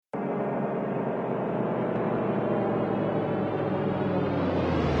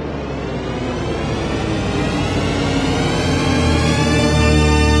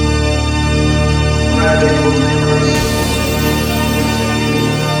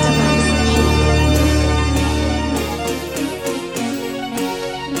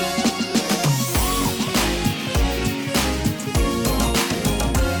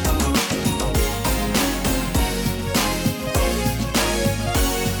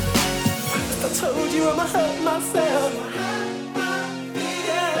you I'ma hurt myself.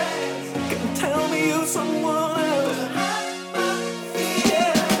 Yeah. Can tell me you're someone else.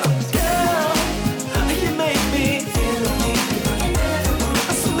 Yeah. Girl, you make me feel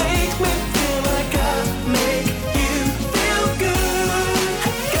so make me feel like I make you feel good.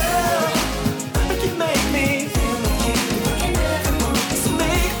 Girl, you make me feel so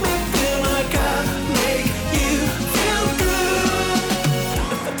make me feel like I make you feel good.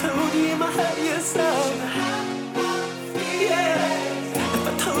 If I told you might hurt yourself, yeah. If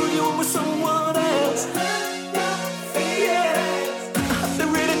I told you I'm with someone else, yeah. I have to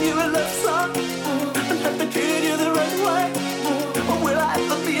written you a love song and have to treat you the right way. Or will I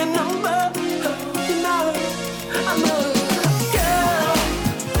ever be a number? You know, I know. Girl,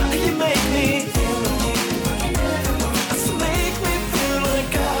 you make me so make me feel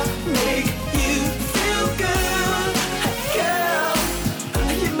like I make you feel good. Girl,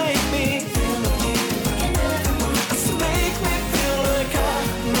 you make me so make me feel like I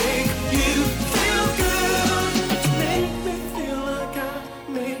make you feel good. Make me feel like I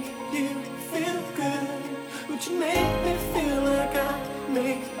make you feel good. Would you make me feel like I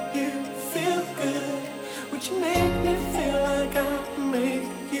make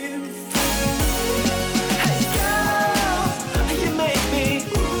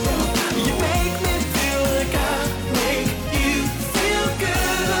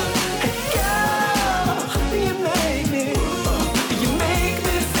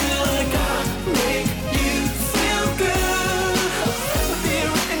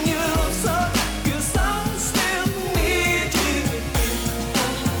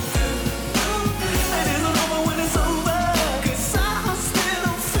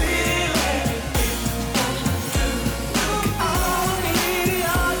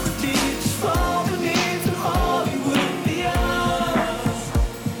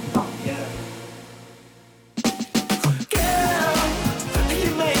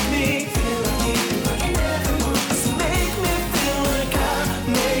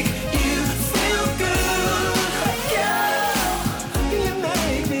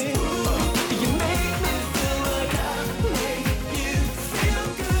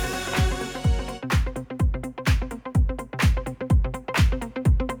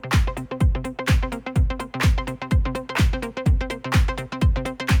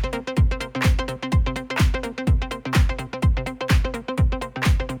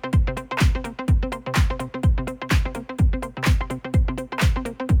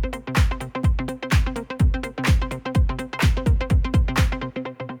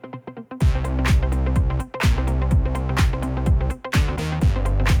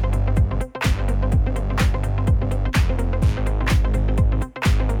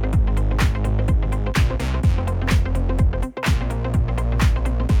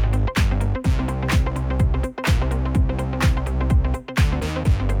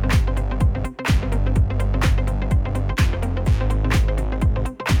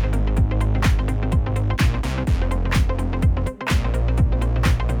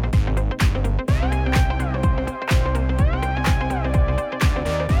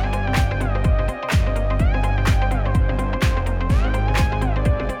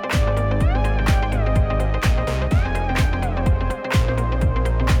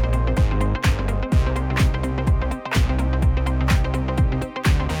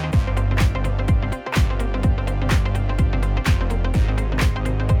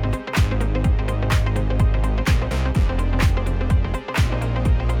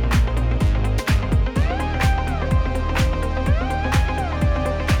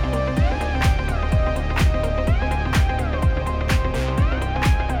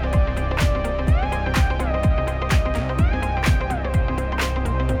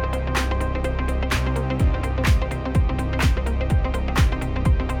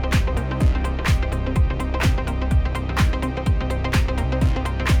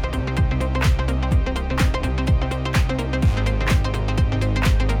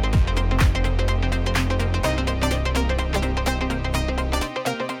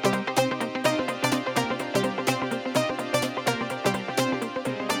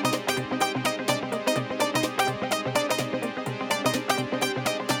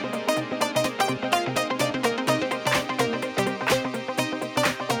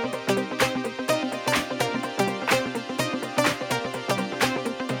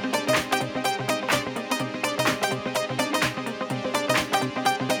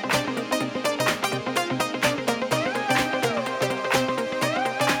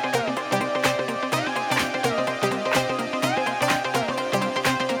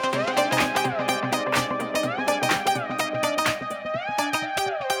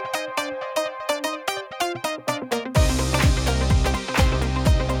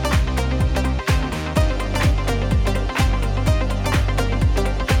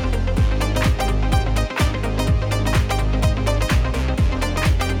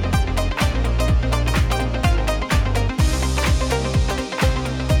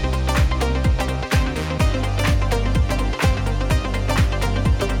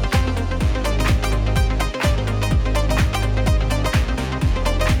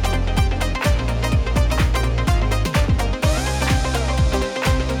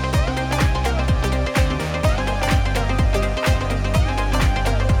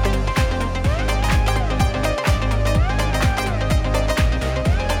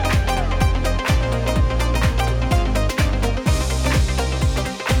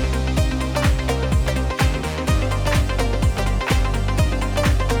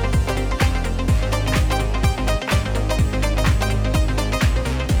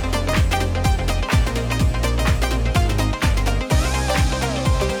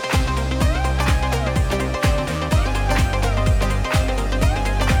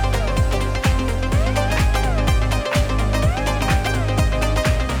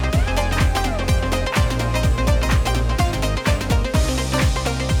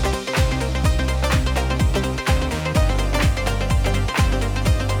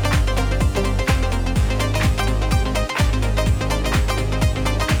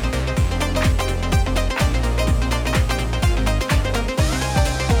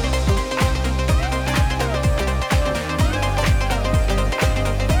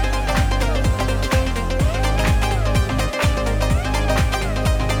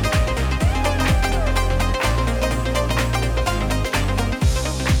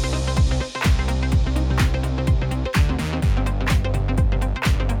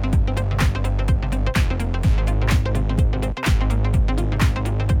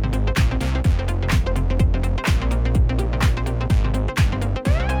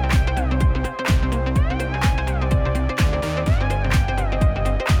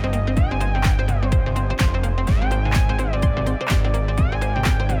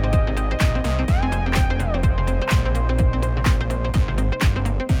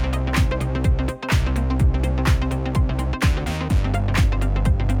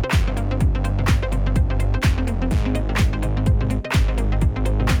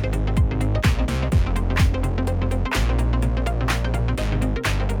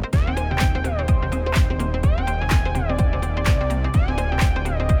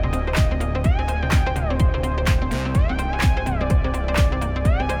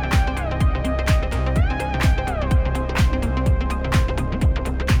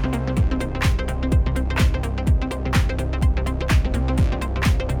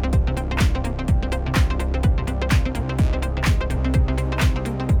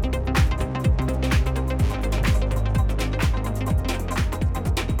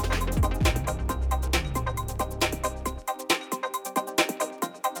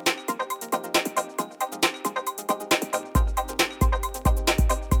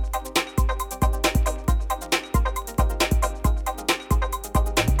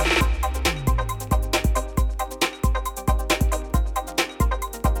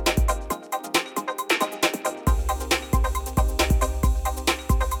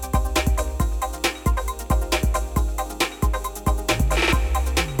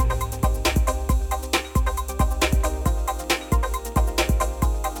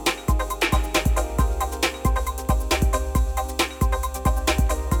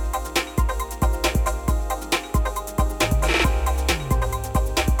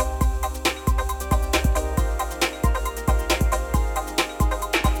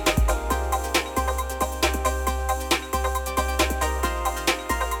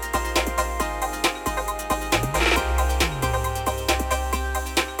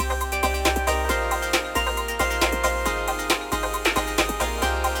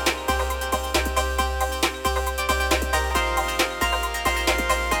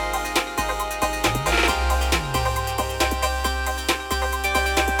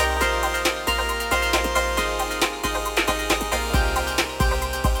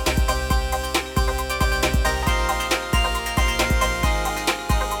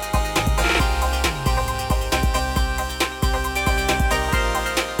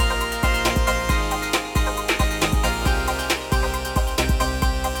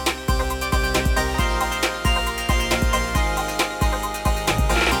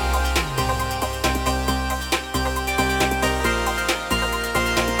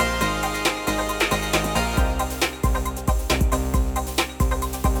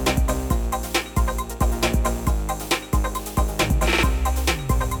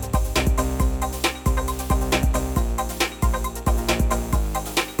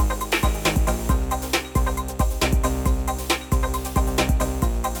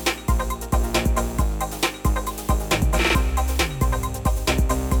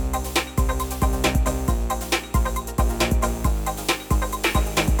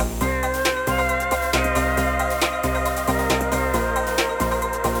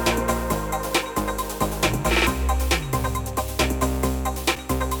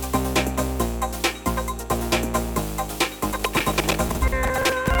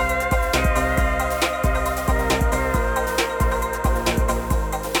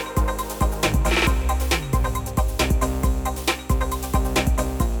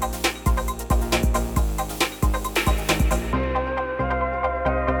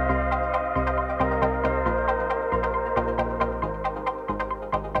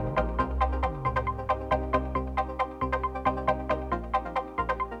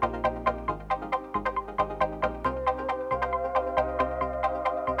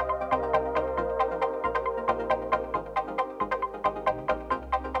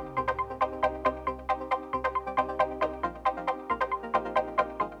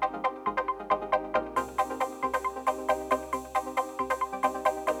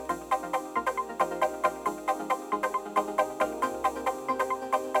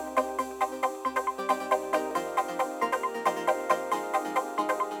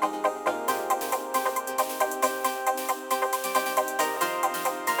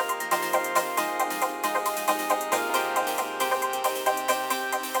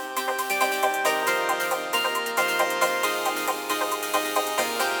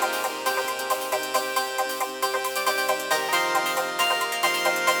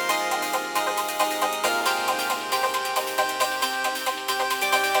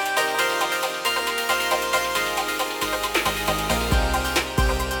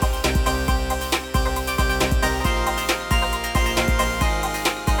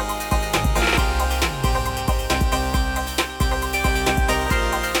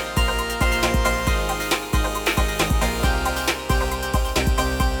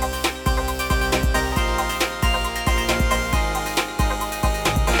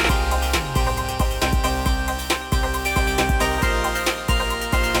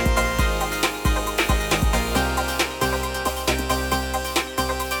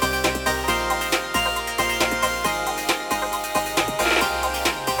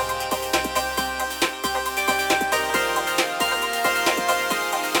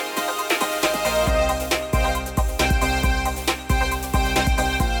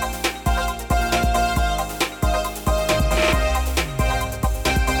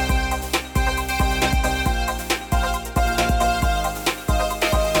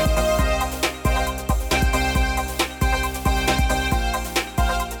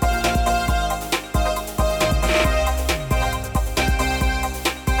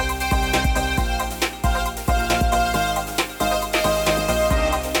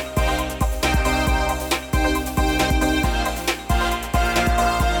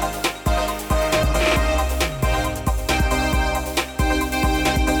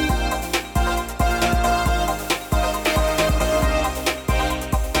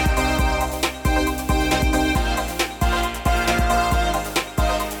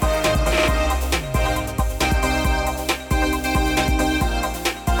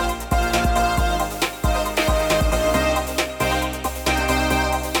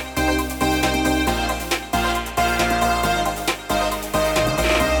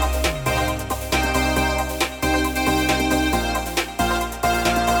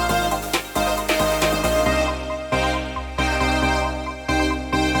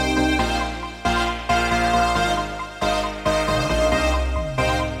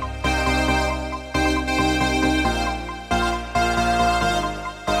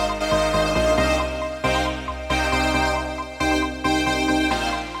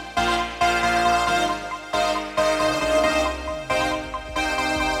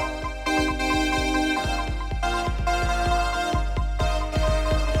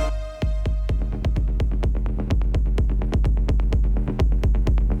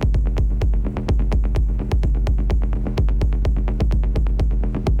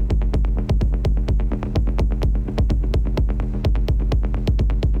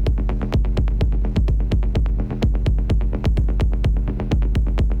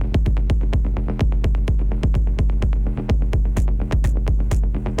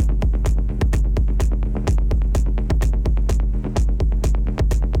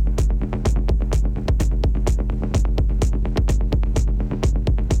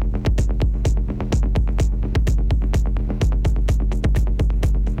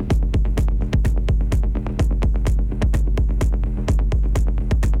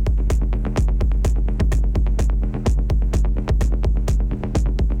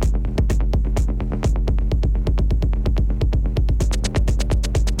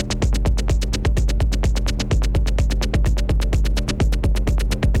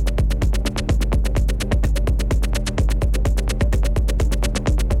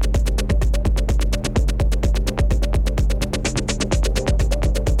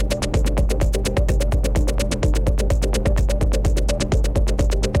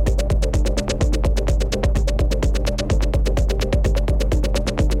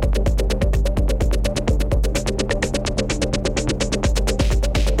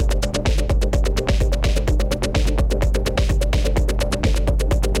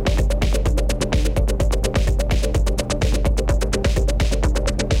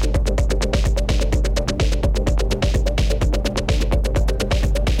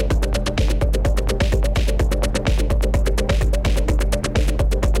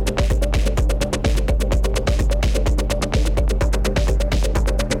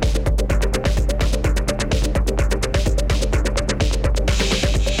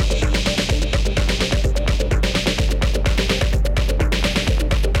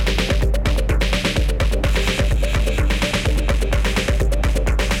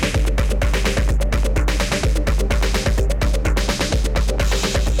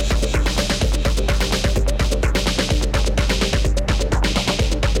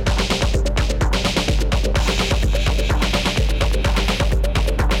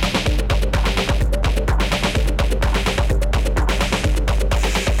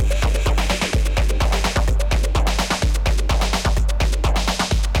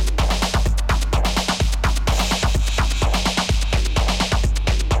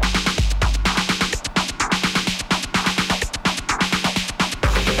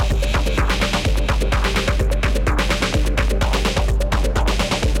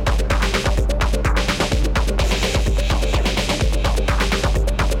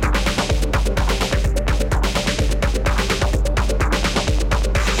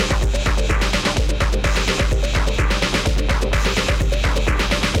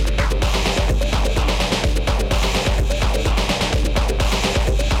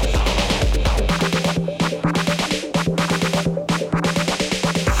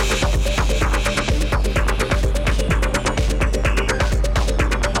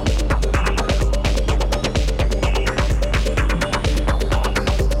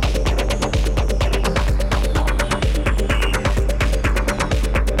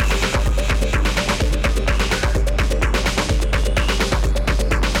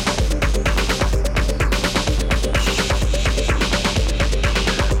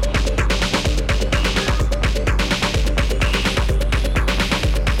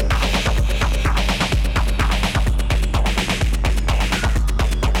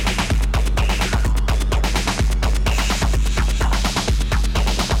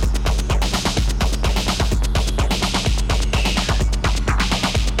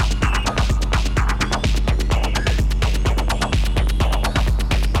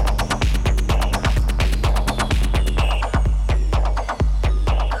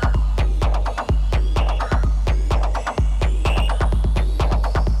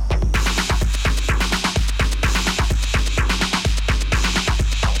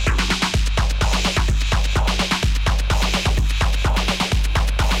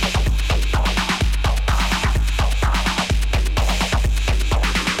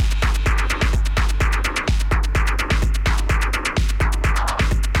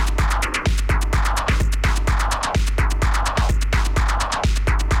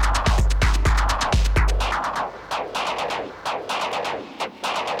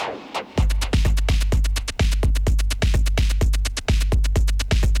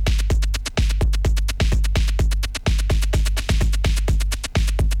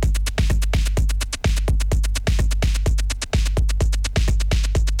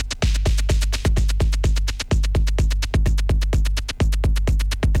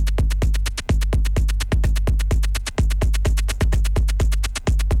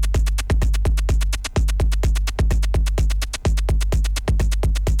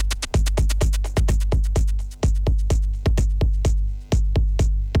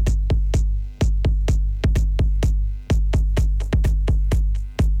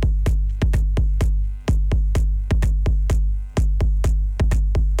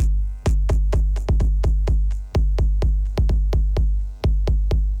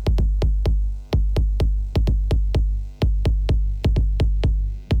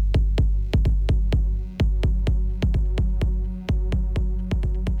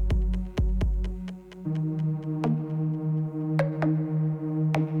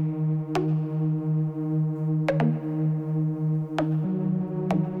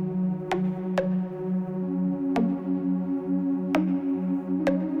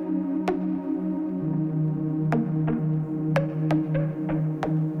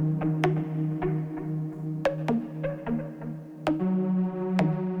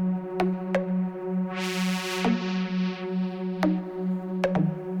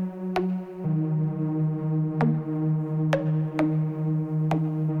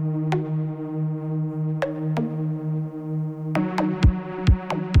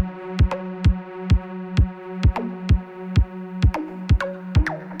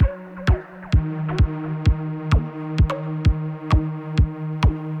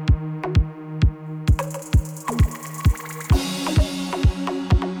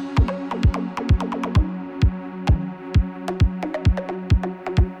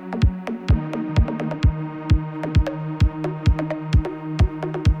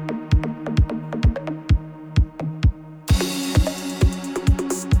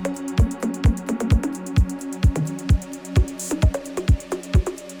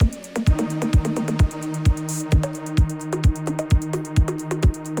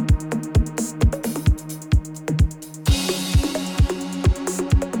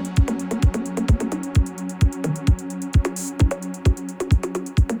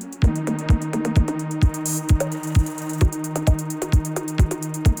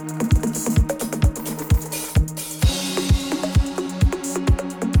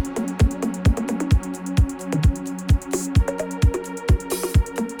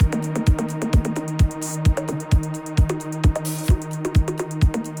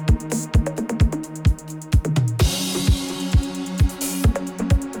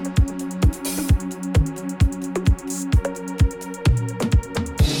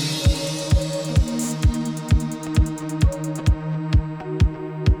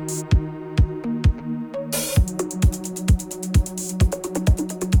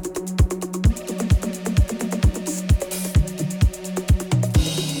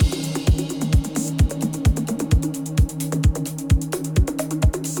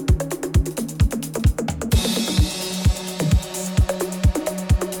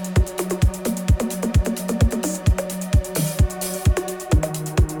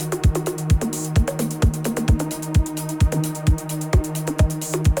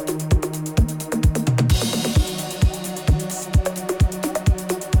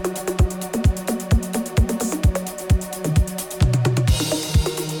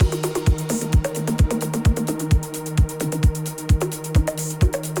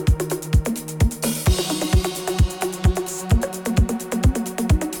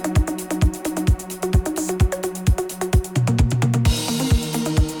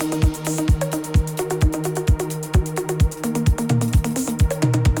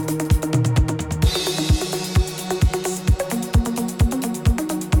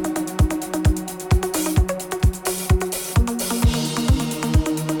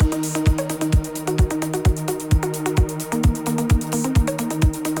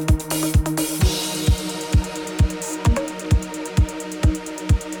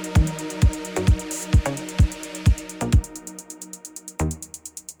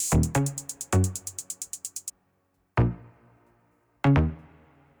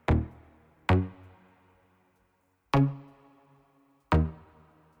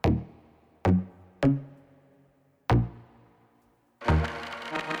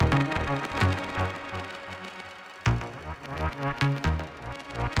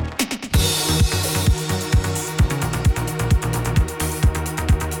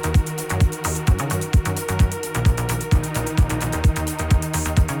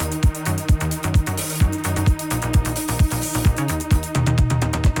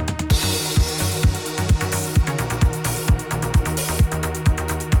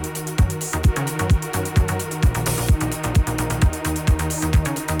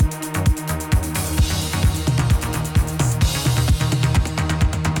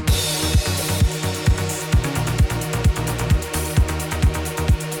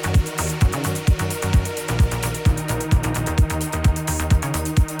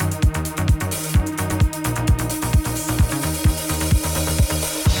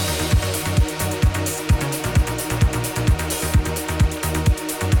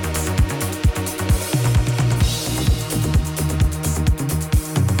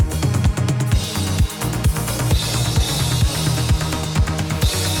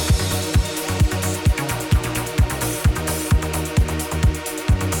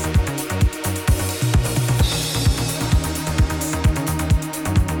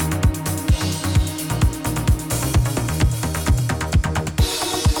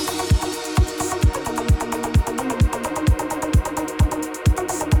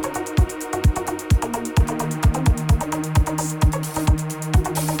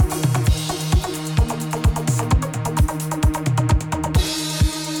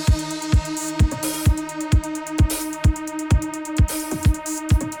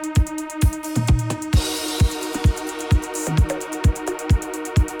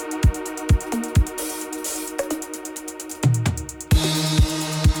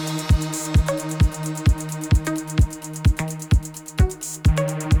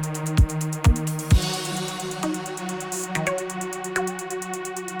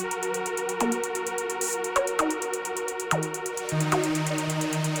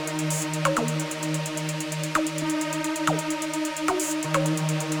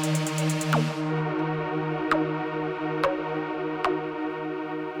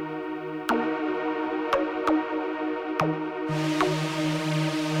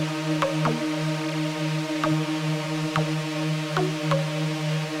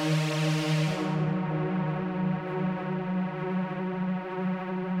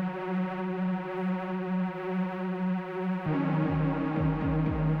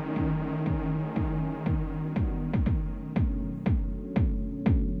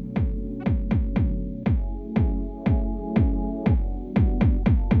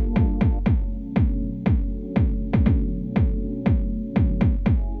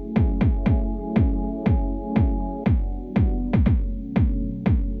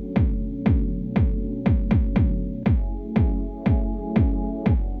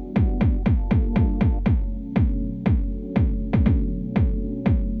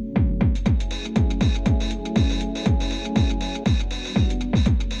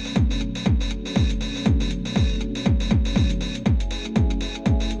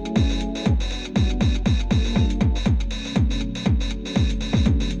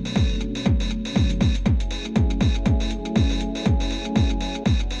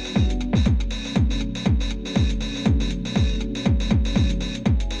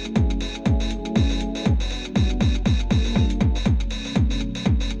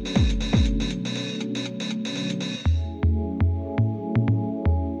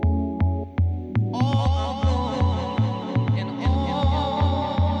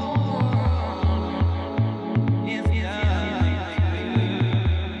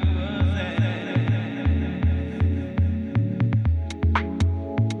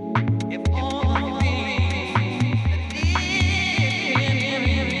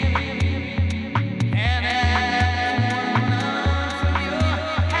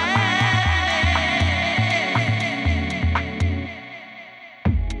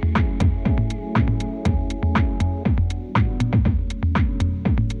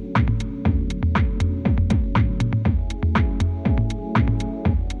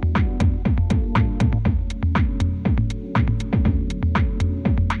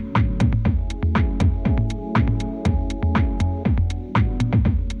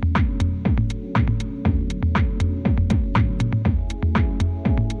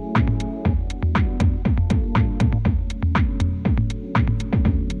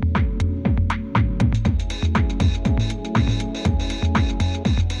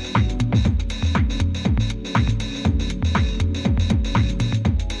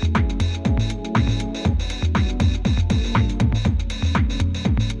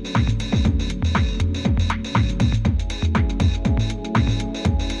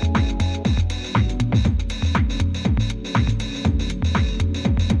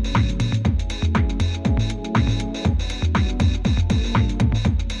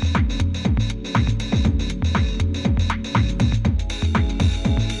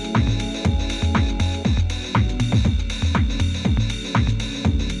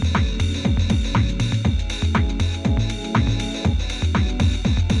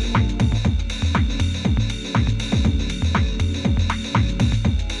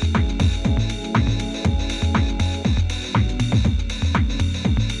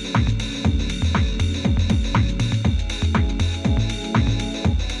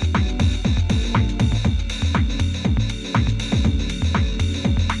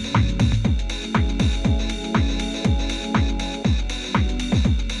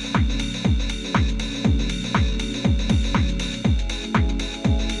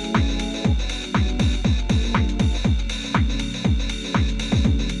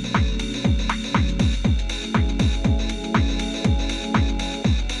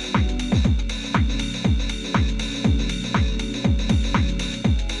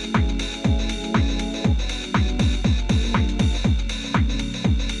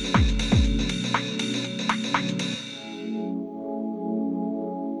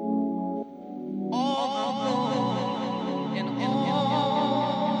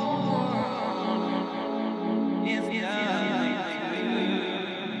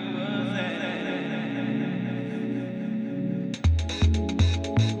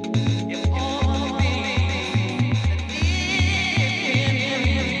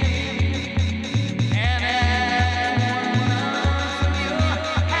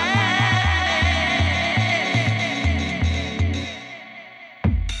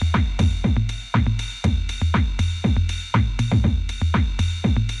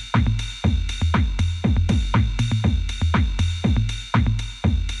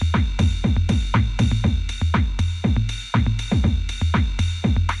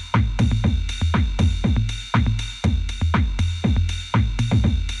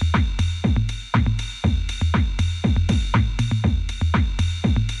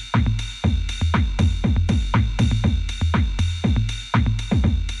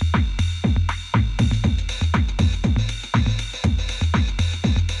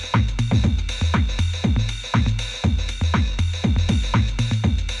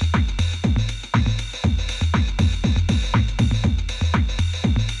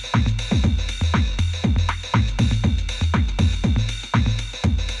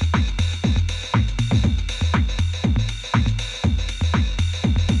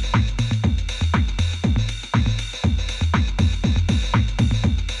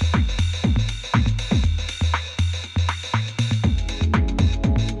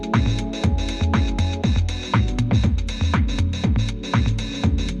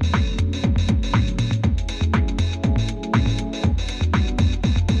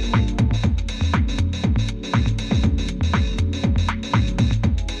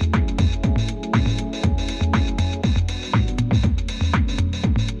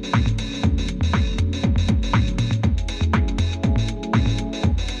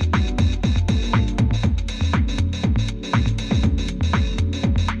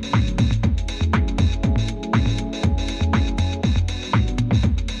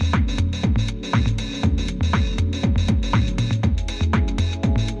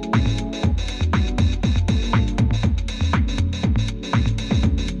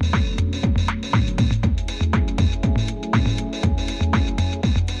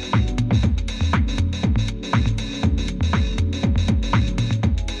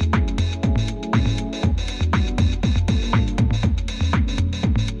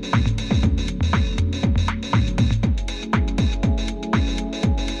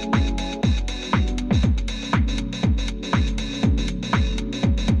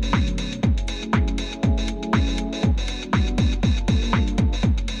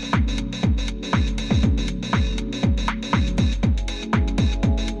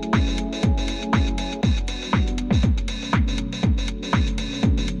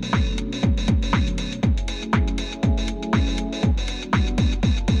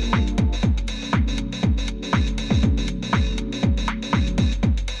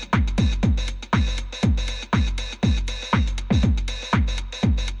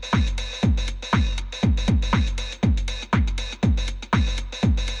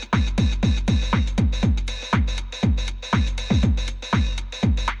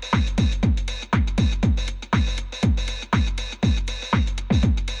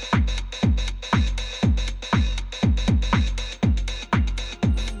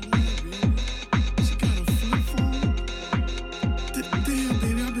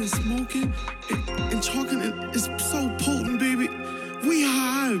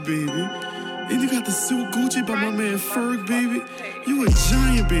Ferg, baby. You a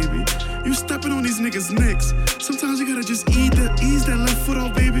giant, baby. You stepping on these niggas' necks. Sometimes you gotta just ease that left foot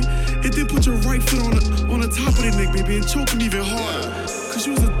off, baby, and then put your right foot on the top of their neck, baby, and choke them even harder. Cause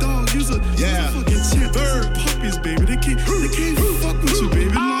you was a dog, you was a fucking champ. Bird puppies, baby. They can't fuck with you,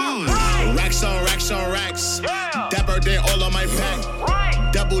 baby. Lord. Racks on racks on racks. Dapper day all on my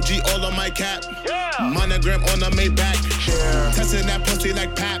back. Double G all on my cap. Monogram on the Maybach. Testing that pussy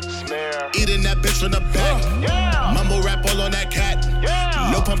like Pap. Eating that bitch from the back. Mumble rap all on that cat.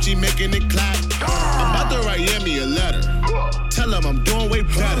 No pump G making it clap. I'm about to write Yami a letter. Tell him I'm doing way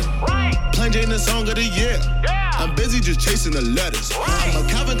better. Plain Jane the song of the year. I'm busy just chasing the letters. I'm a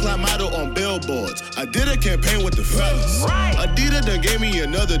Calvin Klein model on billboards. I did a campaign with the fellas. Adidas done gave me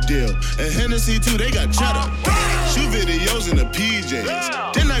another deal. And Hennessy too, they got cheddar. Shoot videos in the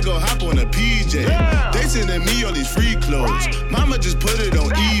PJs. Then I go hop on a PJ. They sending me all these free clothes. Mama just put it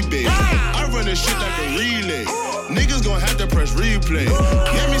on eBay. I run this shit like a relay. Niggas gon' have to press replay.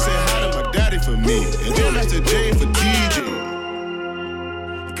 Let me say hi to my daddy for me. And then that's the J for TJ.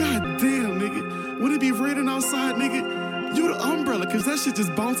 God damn, nigga. When it be raining outside, nigga, you the umbrella, cause that shit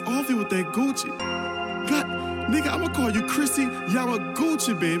just bounce off you with that Gucci. God, nigga, I'ma call you Chrissy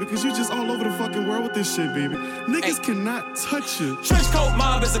Yamaguchi, baby, cause you just all over the fucking world with this shit, baby. Niggas cannot touch you. Trench coat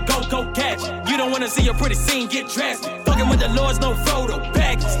mob is a go catch. You don't wanna see a pretty scene get drastic. Fucking with the lords, no photo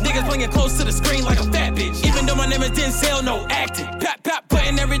baggage. Niggas playing close to the screen like a fat bitch. Even though my name is Denzel, no acting. Pap, pap,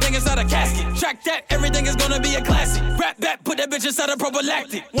 putting everything inside a casket. Track that, everything is gonna be a classic. Rap that, put that bitch inside a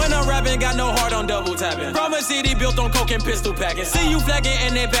prophylactic. When I'm rapping, got no heart on double tapping. From a city built on coke and pistol packing. See you flagging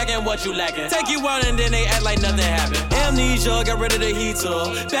and they packing what you lacking. Take you out and then they act like nothing happened. Amnesia, got rid of the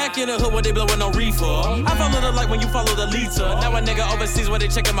heater. Back in the hood when they blowing on reefer. I follow the light when you follow the leader. Now a nigga overseas when they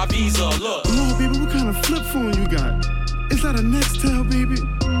checking my visa. Look. Lord, baby, what kind of flip phone you got? Is that a Nextel, baby?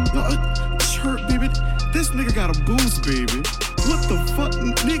 No, a chirp, baby. This nigga got a Boost, baby. What the fuck?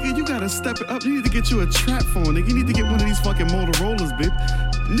 Nigga, you gotta step it up. You need to get you a trap phone, nigga. You need to get one of these fucking Motorola's, baby.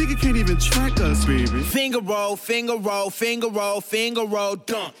 Nigga can't even track us, baby. Finger roll, finger roll, finger roll, finger roll,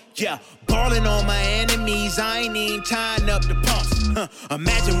 dunk. Yeah, ballin' on my enemies. I ain't even tying up the pumps.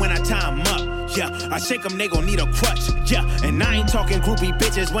 Imagine when I tie 'em up. Yeah, I shake 'em, they gon' need a crutch. Yeah, and I ain't talking groupie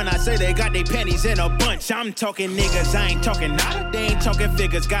bitches when I say they got they panties in a bunch. I'm talking niggas, I ain't talking nada. They ain't talking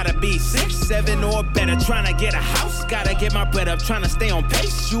figures, gotta be 6, 7 or better. Tryna get a house, gotta get my bread up. Tryna stay on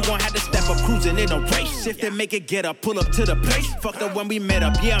pace, you gon' have to step up cruising in a race. If they make it get up, pull up to the place. Fucked up when we met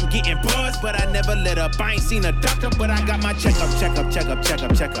up, yeah, I'm getting buzzed, but I never let up. I ain't seen a doctor, but I got my checkup.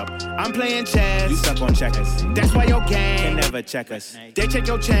 I'm playing chess, you stuck on checkers. That's why your gang can never check us. They check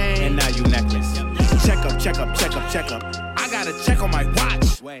your chain, and now you necklace. Check up. I got a check on my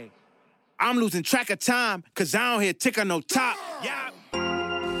watch. Wait. I'm losing track of time, cause I don't hear tick on no top. Yeah.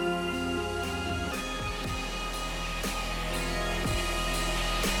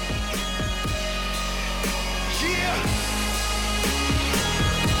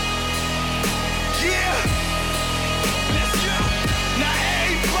 Let's go. Now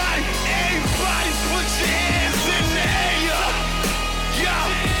everybody put your hands in the air. Yo.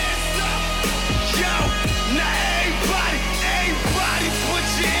 Now everybody put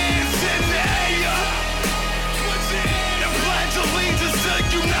your hands in the air. And pledge allegiance to the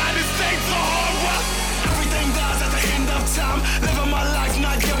United States of horror. Everything dies at the end of time. Living my life,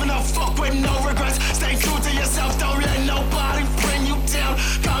 not giving a fuck with no regrets. Stay true to yourself, don't let nobody bring you down.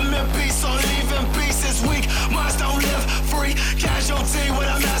 Come in peace, or leave in peace this week. Minds don't live free. Casualty with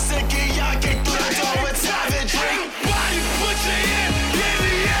a massive key. I can clear the door with savagery. Everybody put your hand in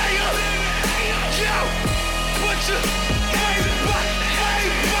the air. Yo, put your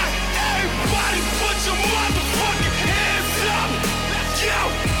everybody put your motherfucking hands up. Yo,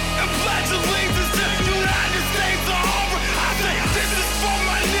 and pledge allegiance to the United States of horror. I say this is for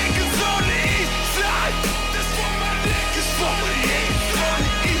my niggas on the east side. This for my niggas on the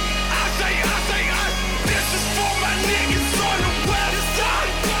east. I say, this is for my niggas on the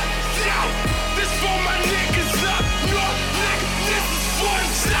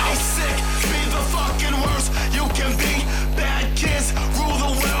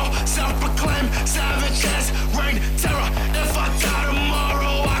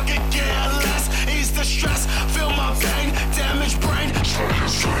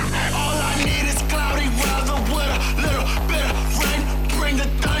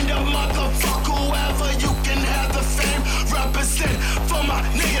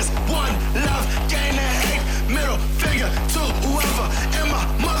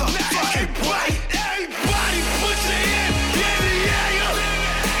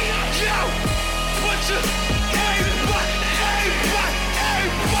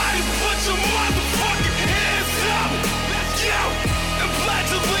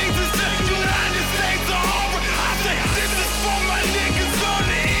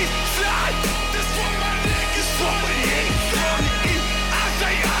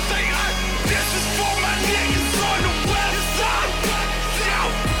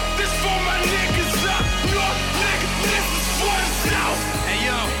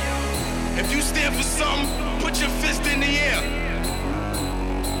something, put your fist in the air.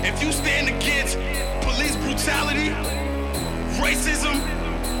 If you stand against police brutality, racism,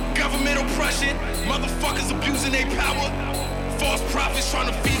 government oppression, motherfuckers abusing their power, false prophets trying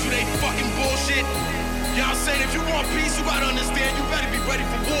to feed you they fucking bullshit. You know what I'm saying? If you want peace, you gotta understand you better be ready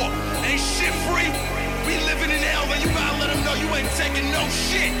for war. Ain't shit free. We living in hell, and you gotta let them know you ain't taking no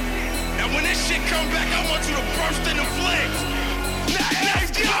shit. And when this shit come back, I want you to burst into flames. Now,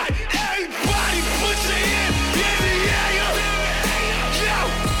 everybody put your hand in the air. Yo,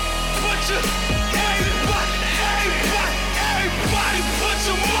 put your everybody put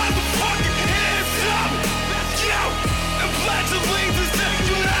your motherfucking hands up. Yo, and pledge allegiance to the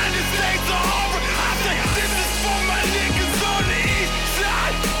United States of America. This is for my niggas on the east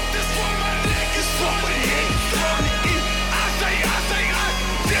side. This for my niggas on the east side. I say,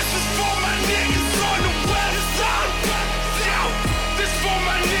 this is for my niggas on the west side. Yo, this for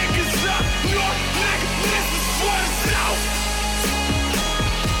my niggas up north, nigga. This is for the south.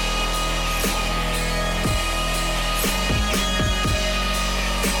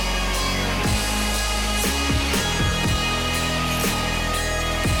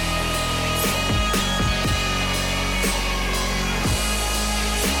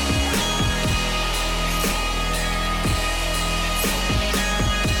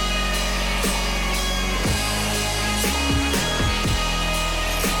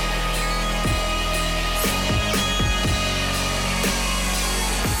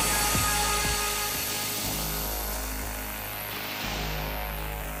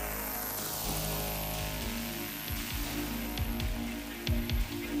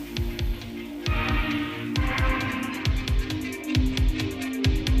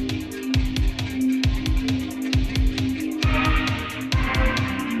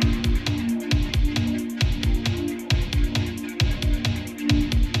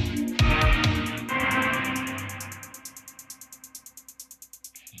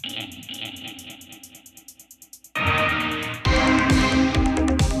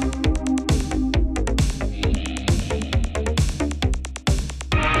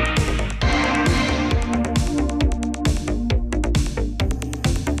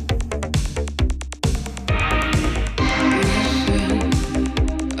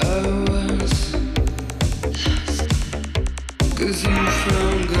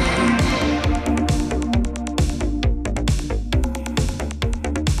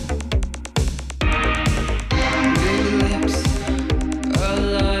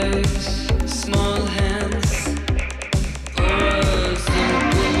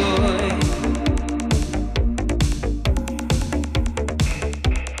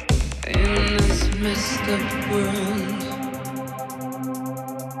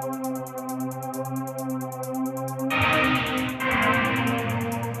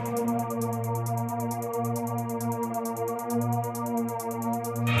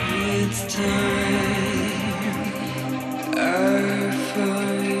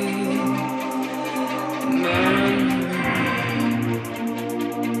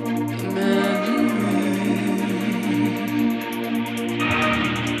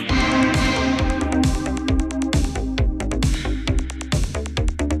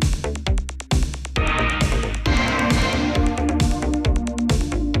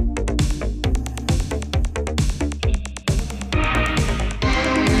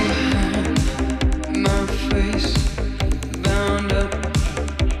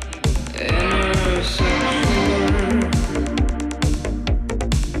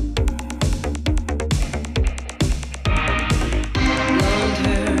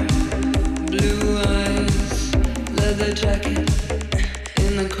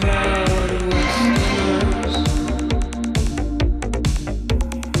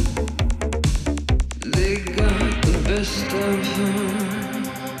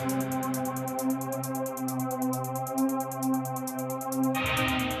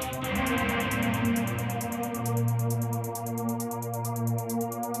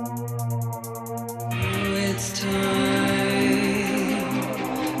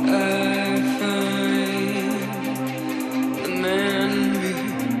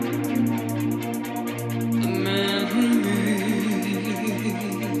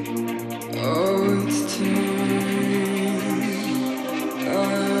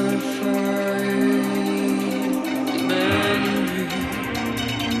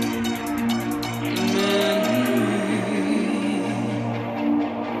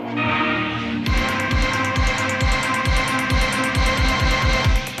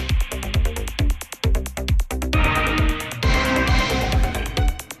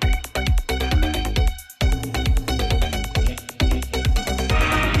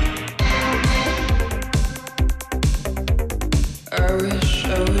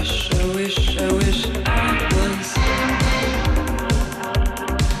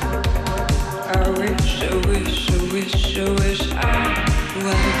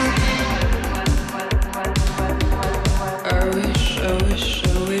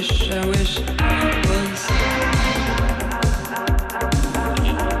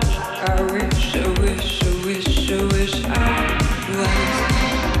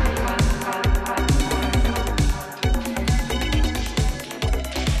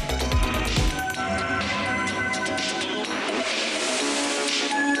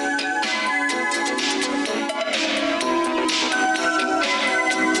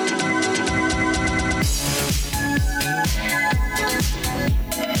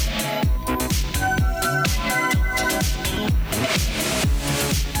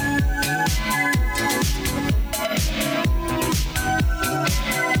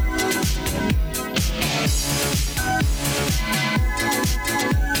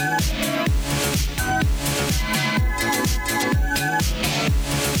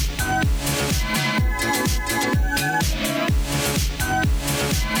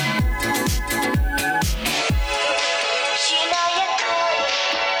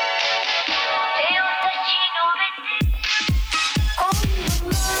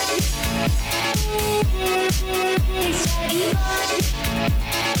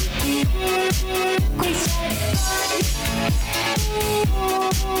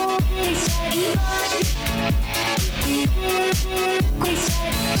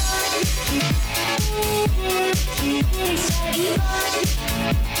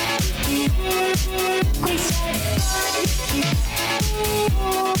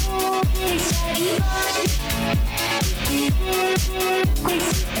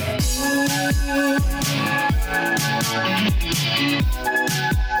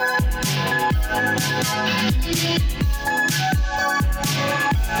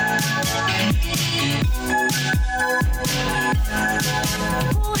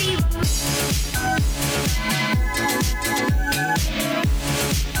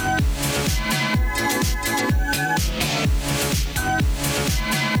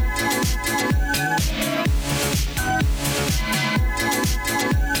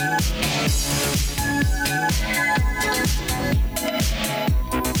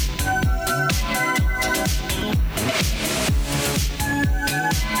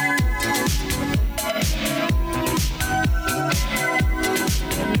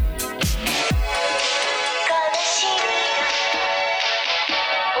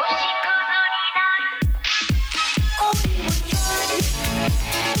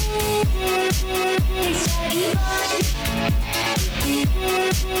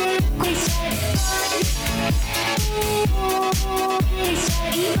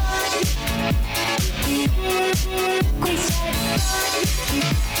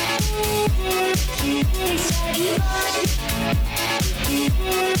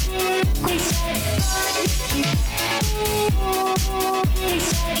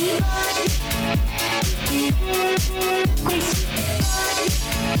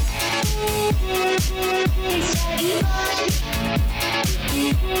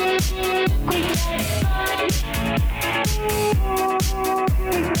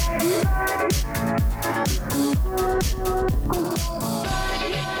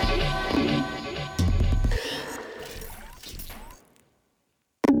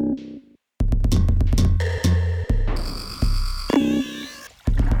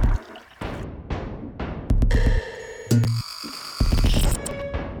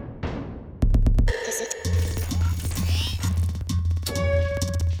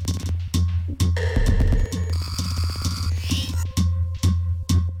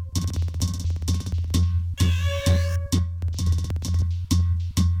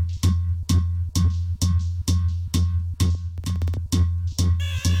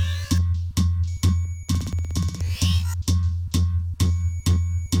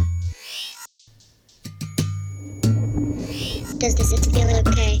 Does this feel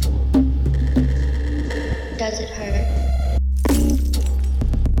okay? Does it hurt?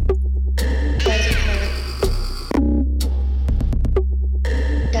 Does it hurt?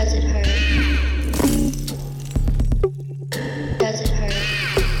 Does it hurt? Does it hurt?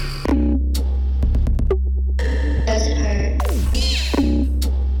 Does it hurt?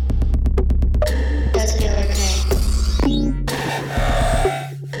 Does it feel okay?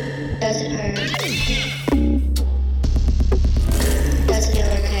 Does it hurt? Does it feel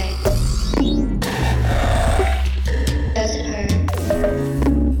okay? Does it hurt?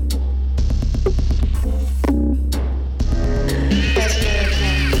 Does it feel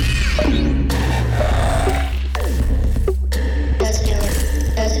okay? Does it feel?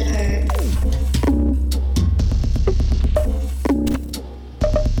 Does it hurt?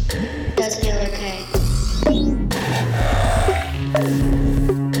 Does it feel okay?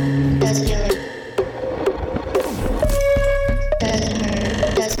 Does it feel? Does it hurt?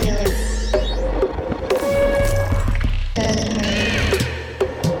 Does it feel? Does it hurt?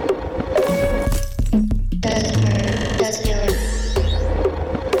 Does it hurt? Does it feel?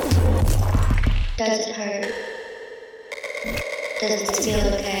 Does it hurt? Does it feel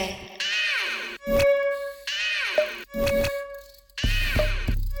okay?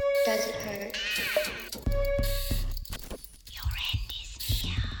 Does it hurt? Your end is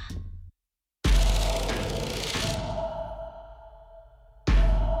near.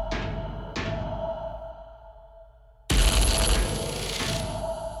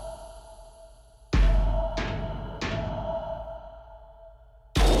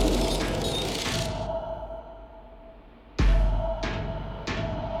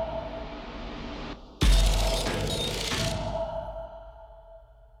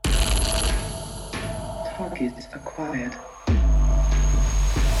 Targets acquired.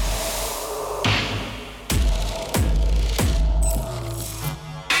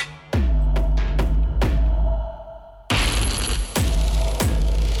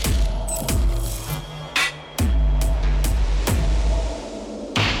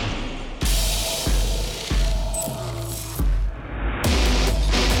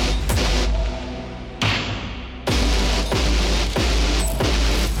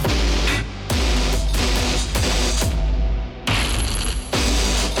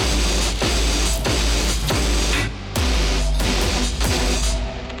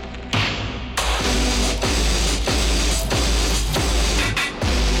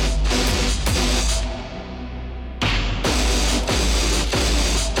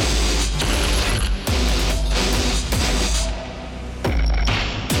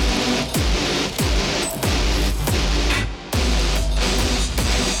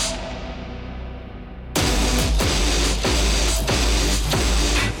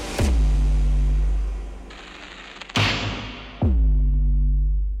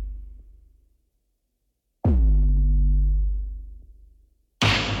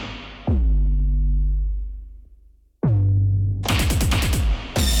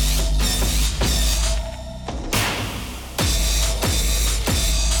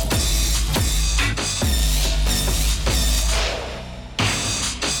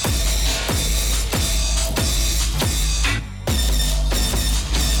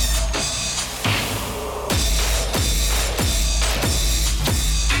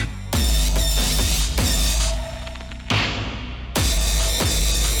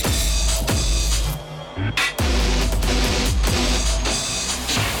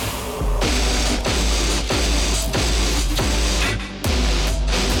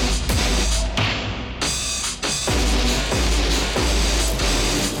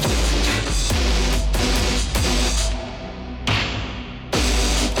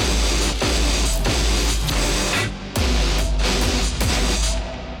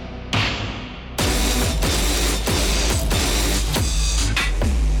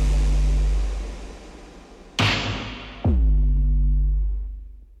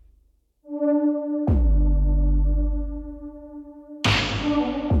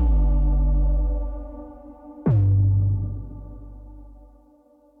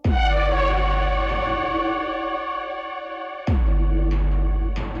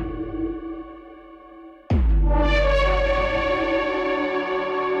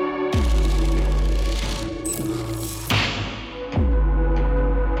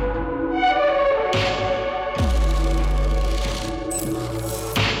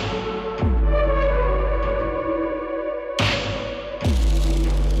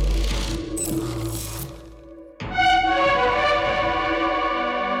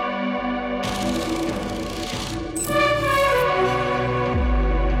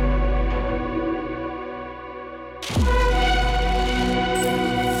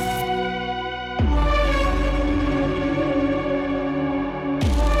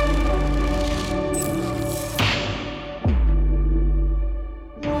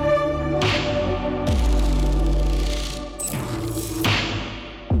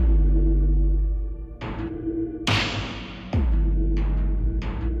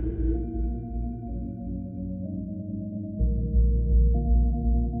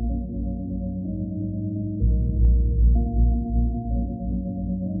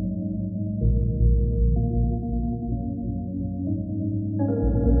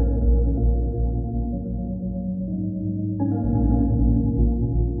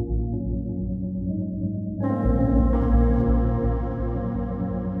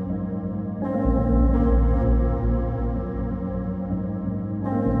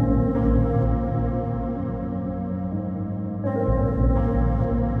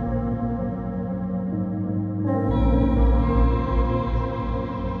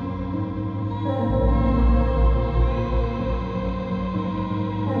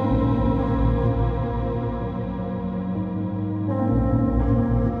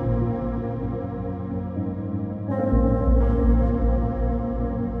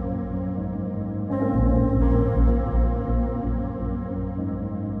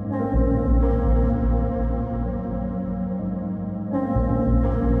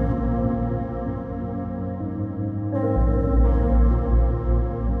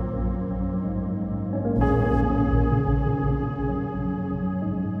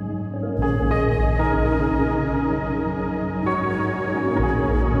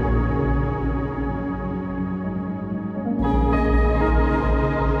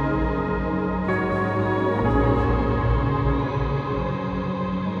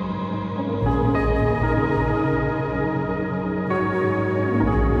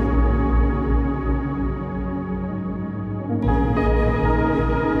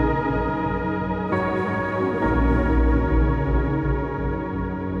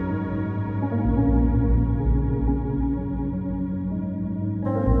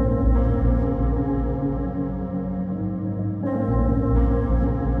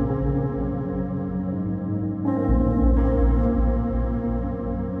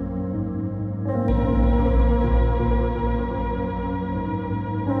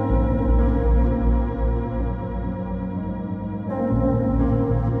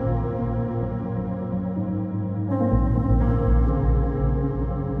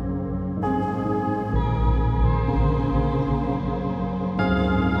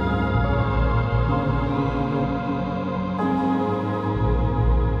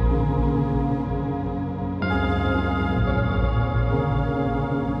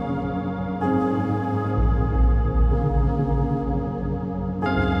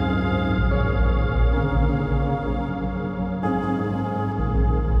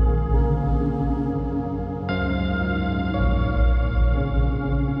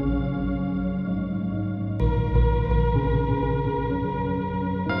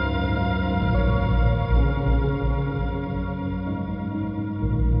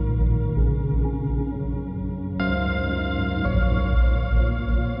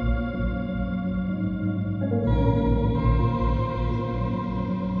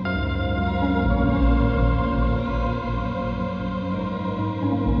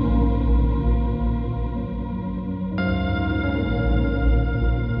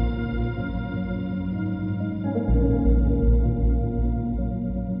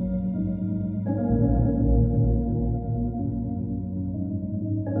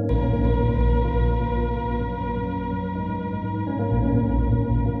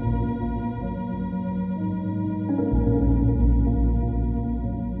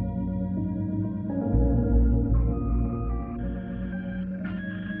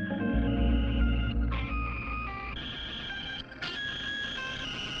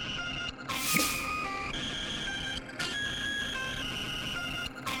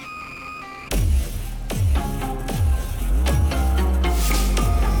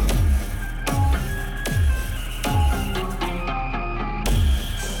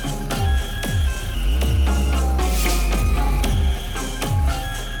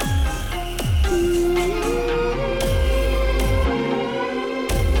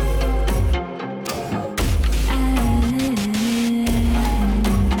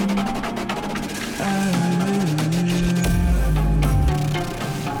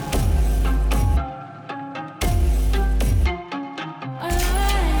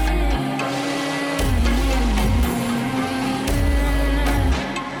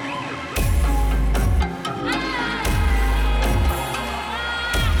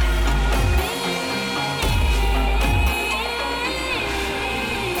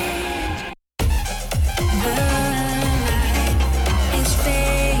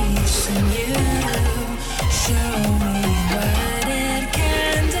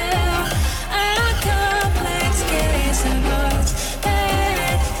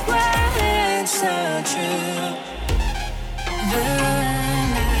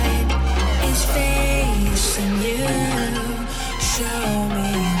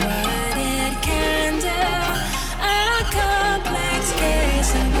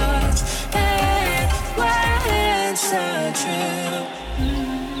 so true.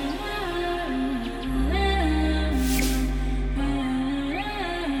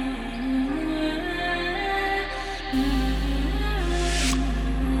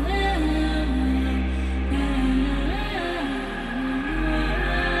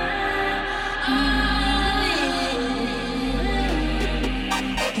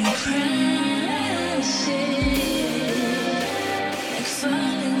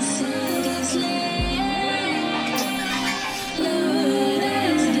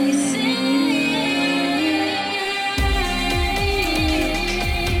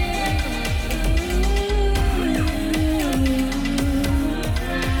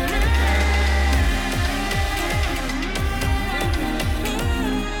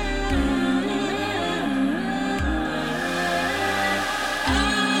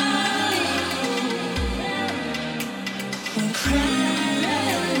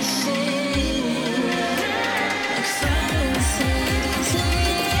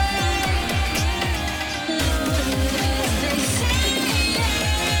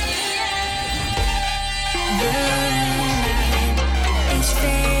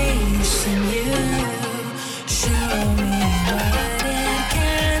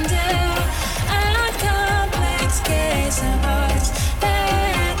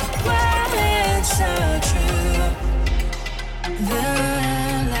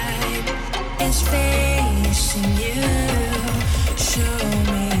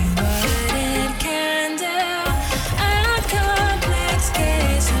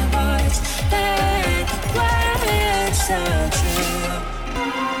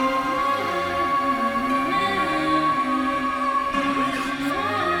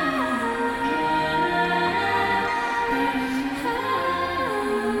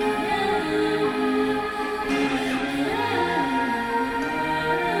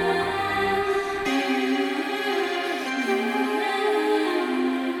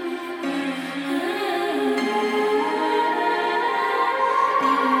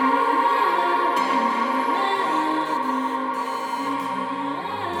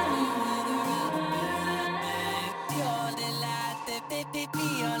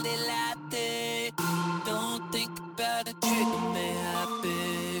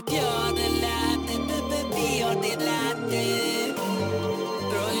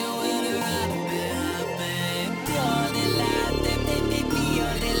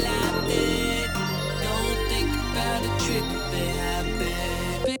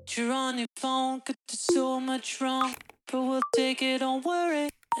 Picture on your phone could do so much wrong, but we'll take it, don't worry.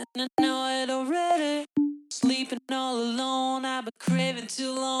 And I know it already. Sleeping all alone, I've been craving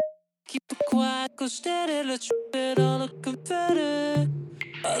too long. Keep it quiet, go steady, let's rip it all the confetti.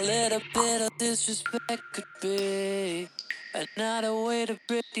 A little bit of disrespect could be another way to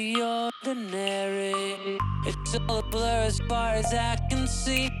break the ordinary. It's all a blur as far as I can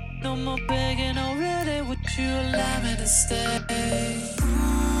see. No more begging already, would you allow me to stay?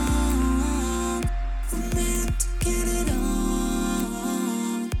 We're meant to get it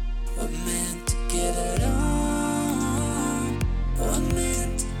on. We're meant to get it on. We're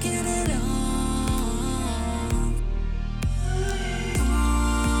meant to get it on.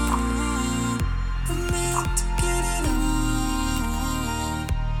 We're meant to get it on.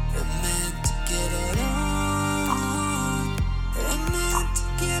 We're meant to get it on. We're meant to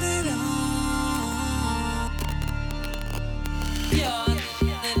get it on.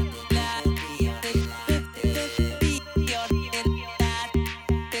 Yeah.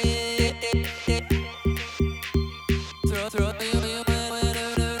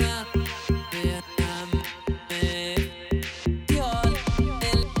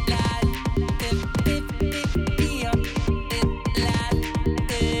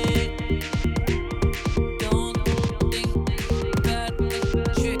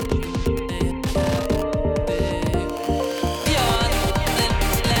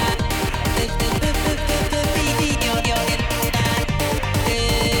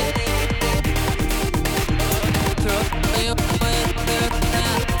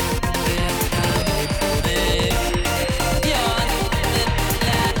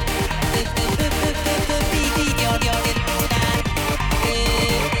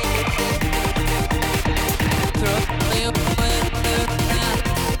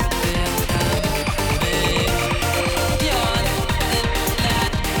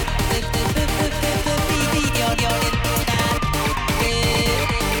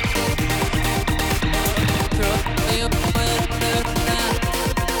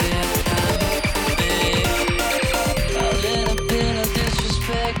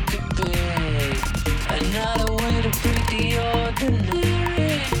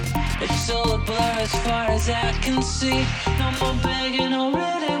 far as I can see. No more begging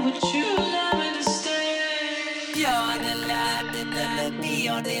already, would you allow me to stay? You're the light,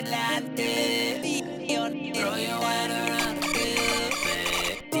 you're the light, throw your head around the bed.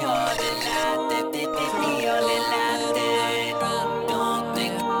 You're the light, you're the light, don't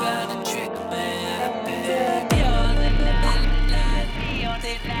think about a trick, baby. You're the light, you're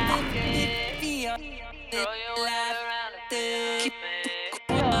the light, throw your head around the bed. Keep it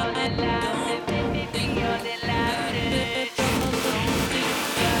quiet, don't think you're the light, don't think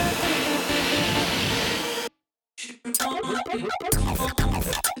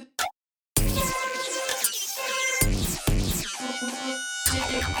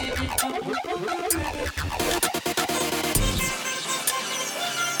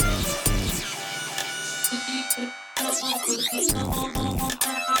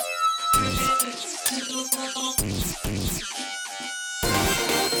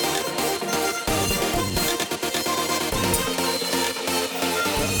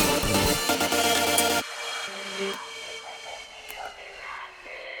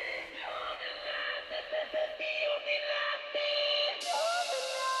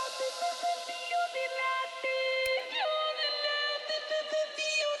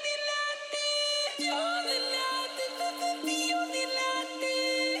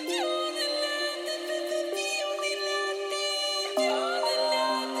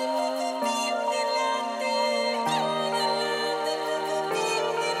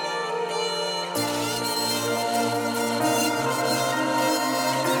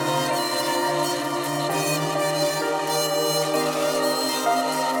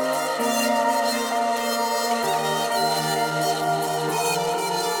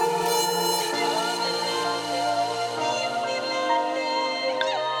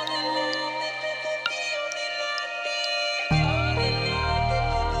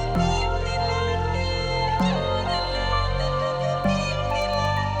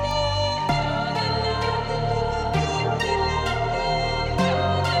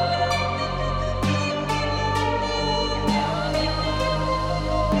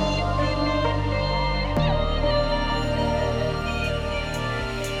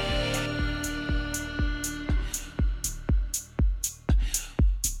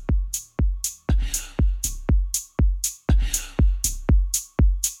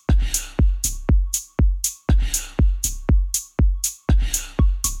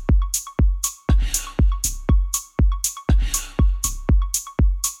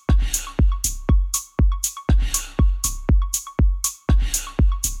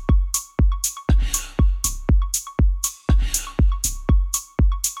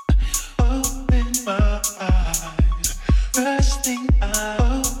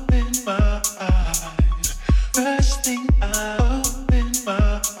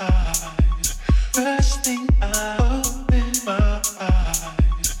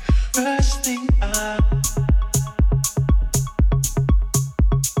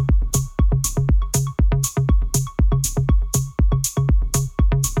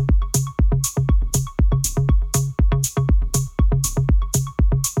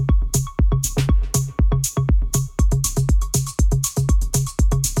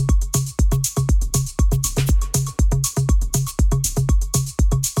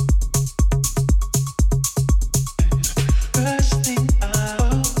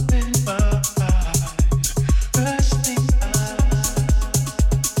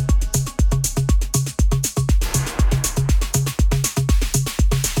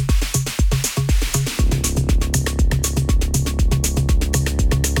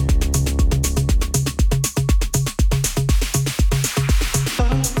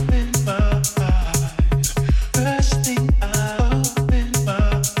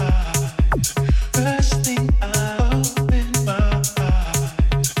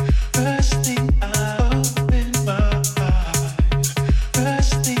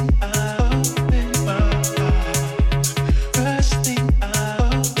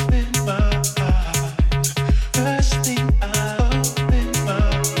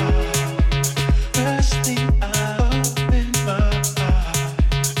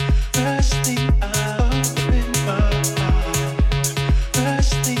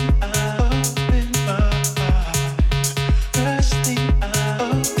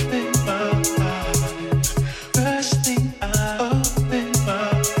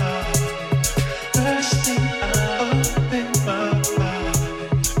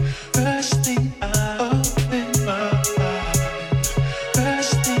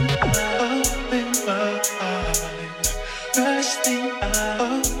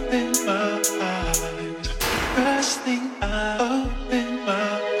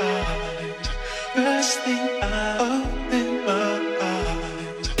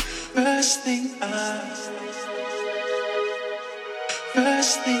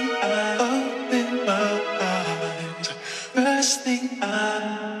First thing I open my eyes. First thing I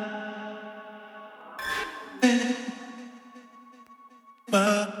open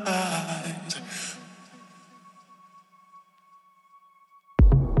my eyes.